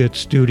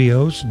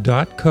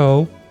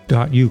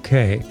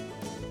weebitstudios.co.uk.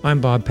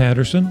 I'm Bob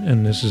Patterson,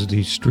 and this is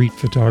the Street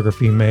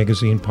Photography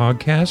Magazine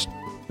podcast,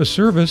 a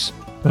service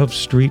of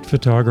Street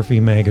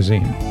Photography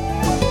Magazine.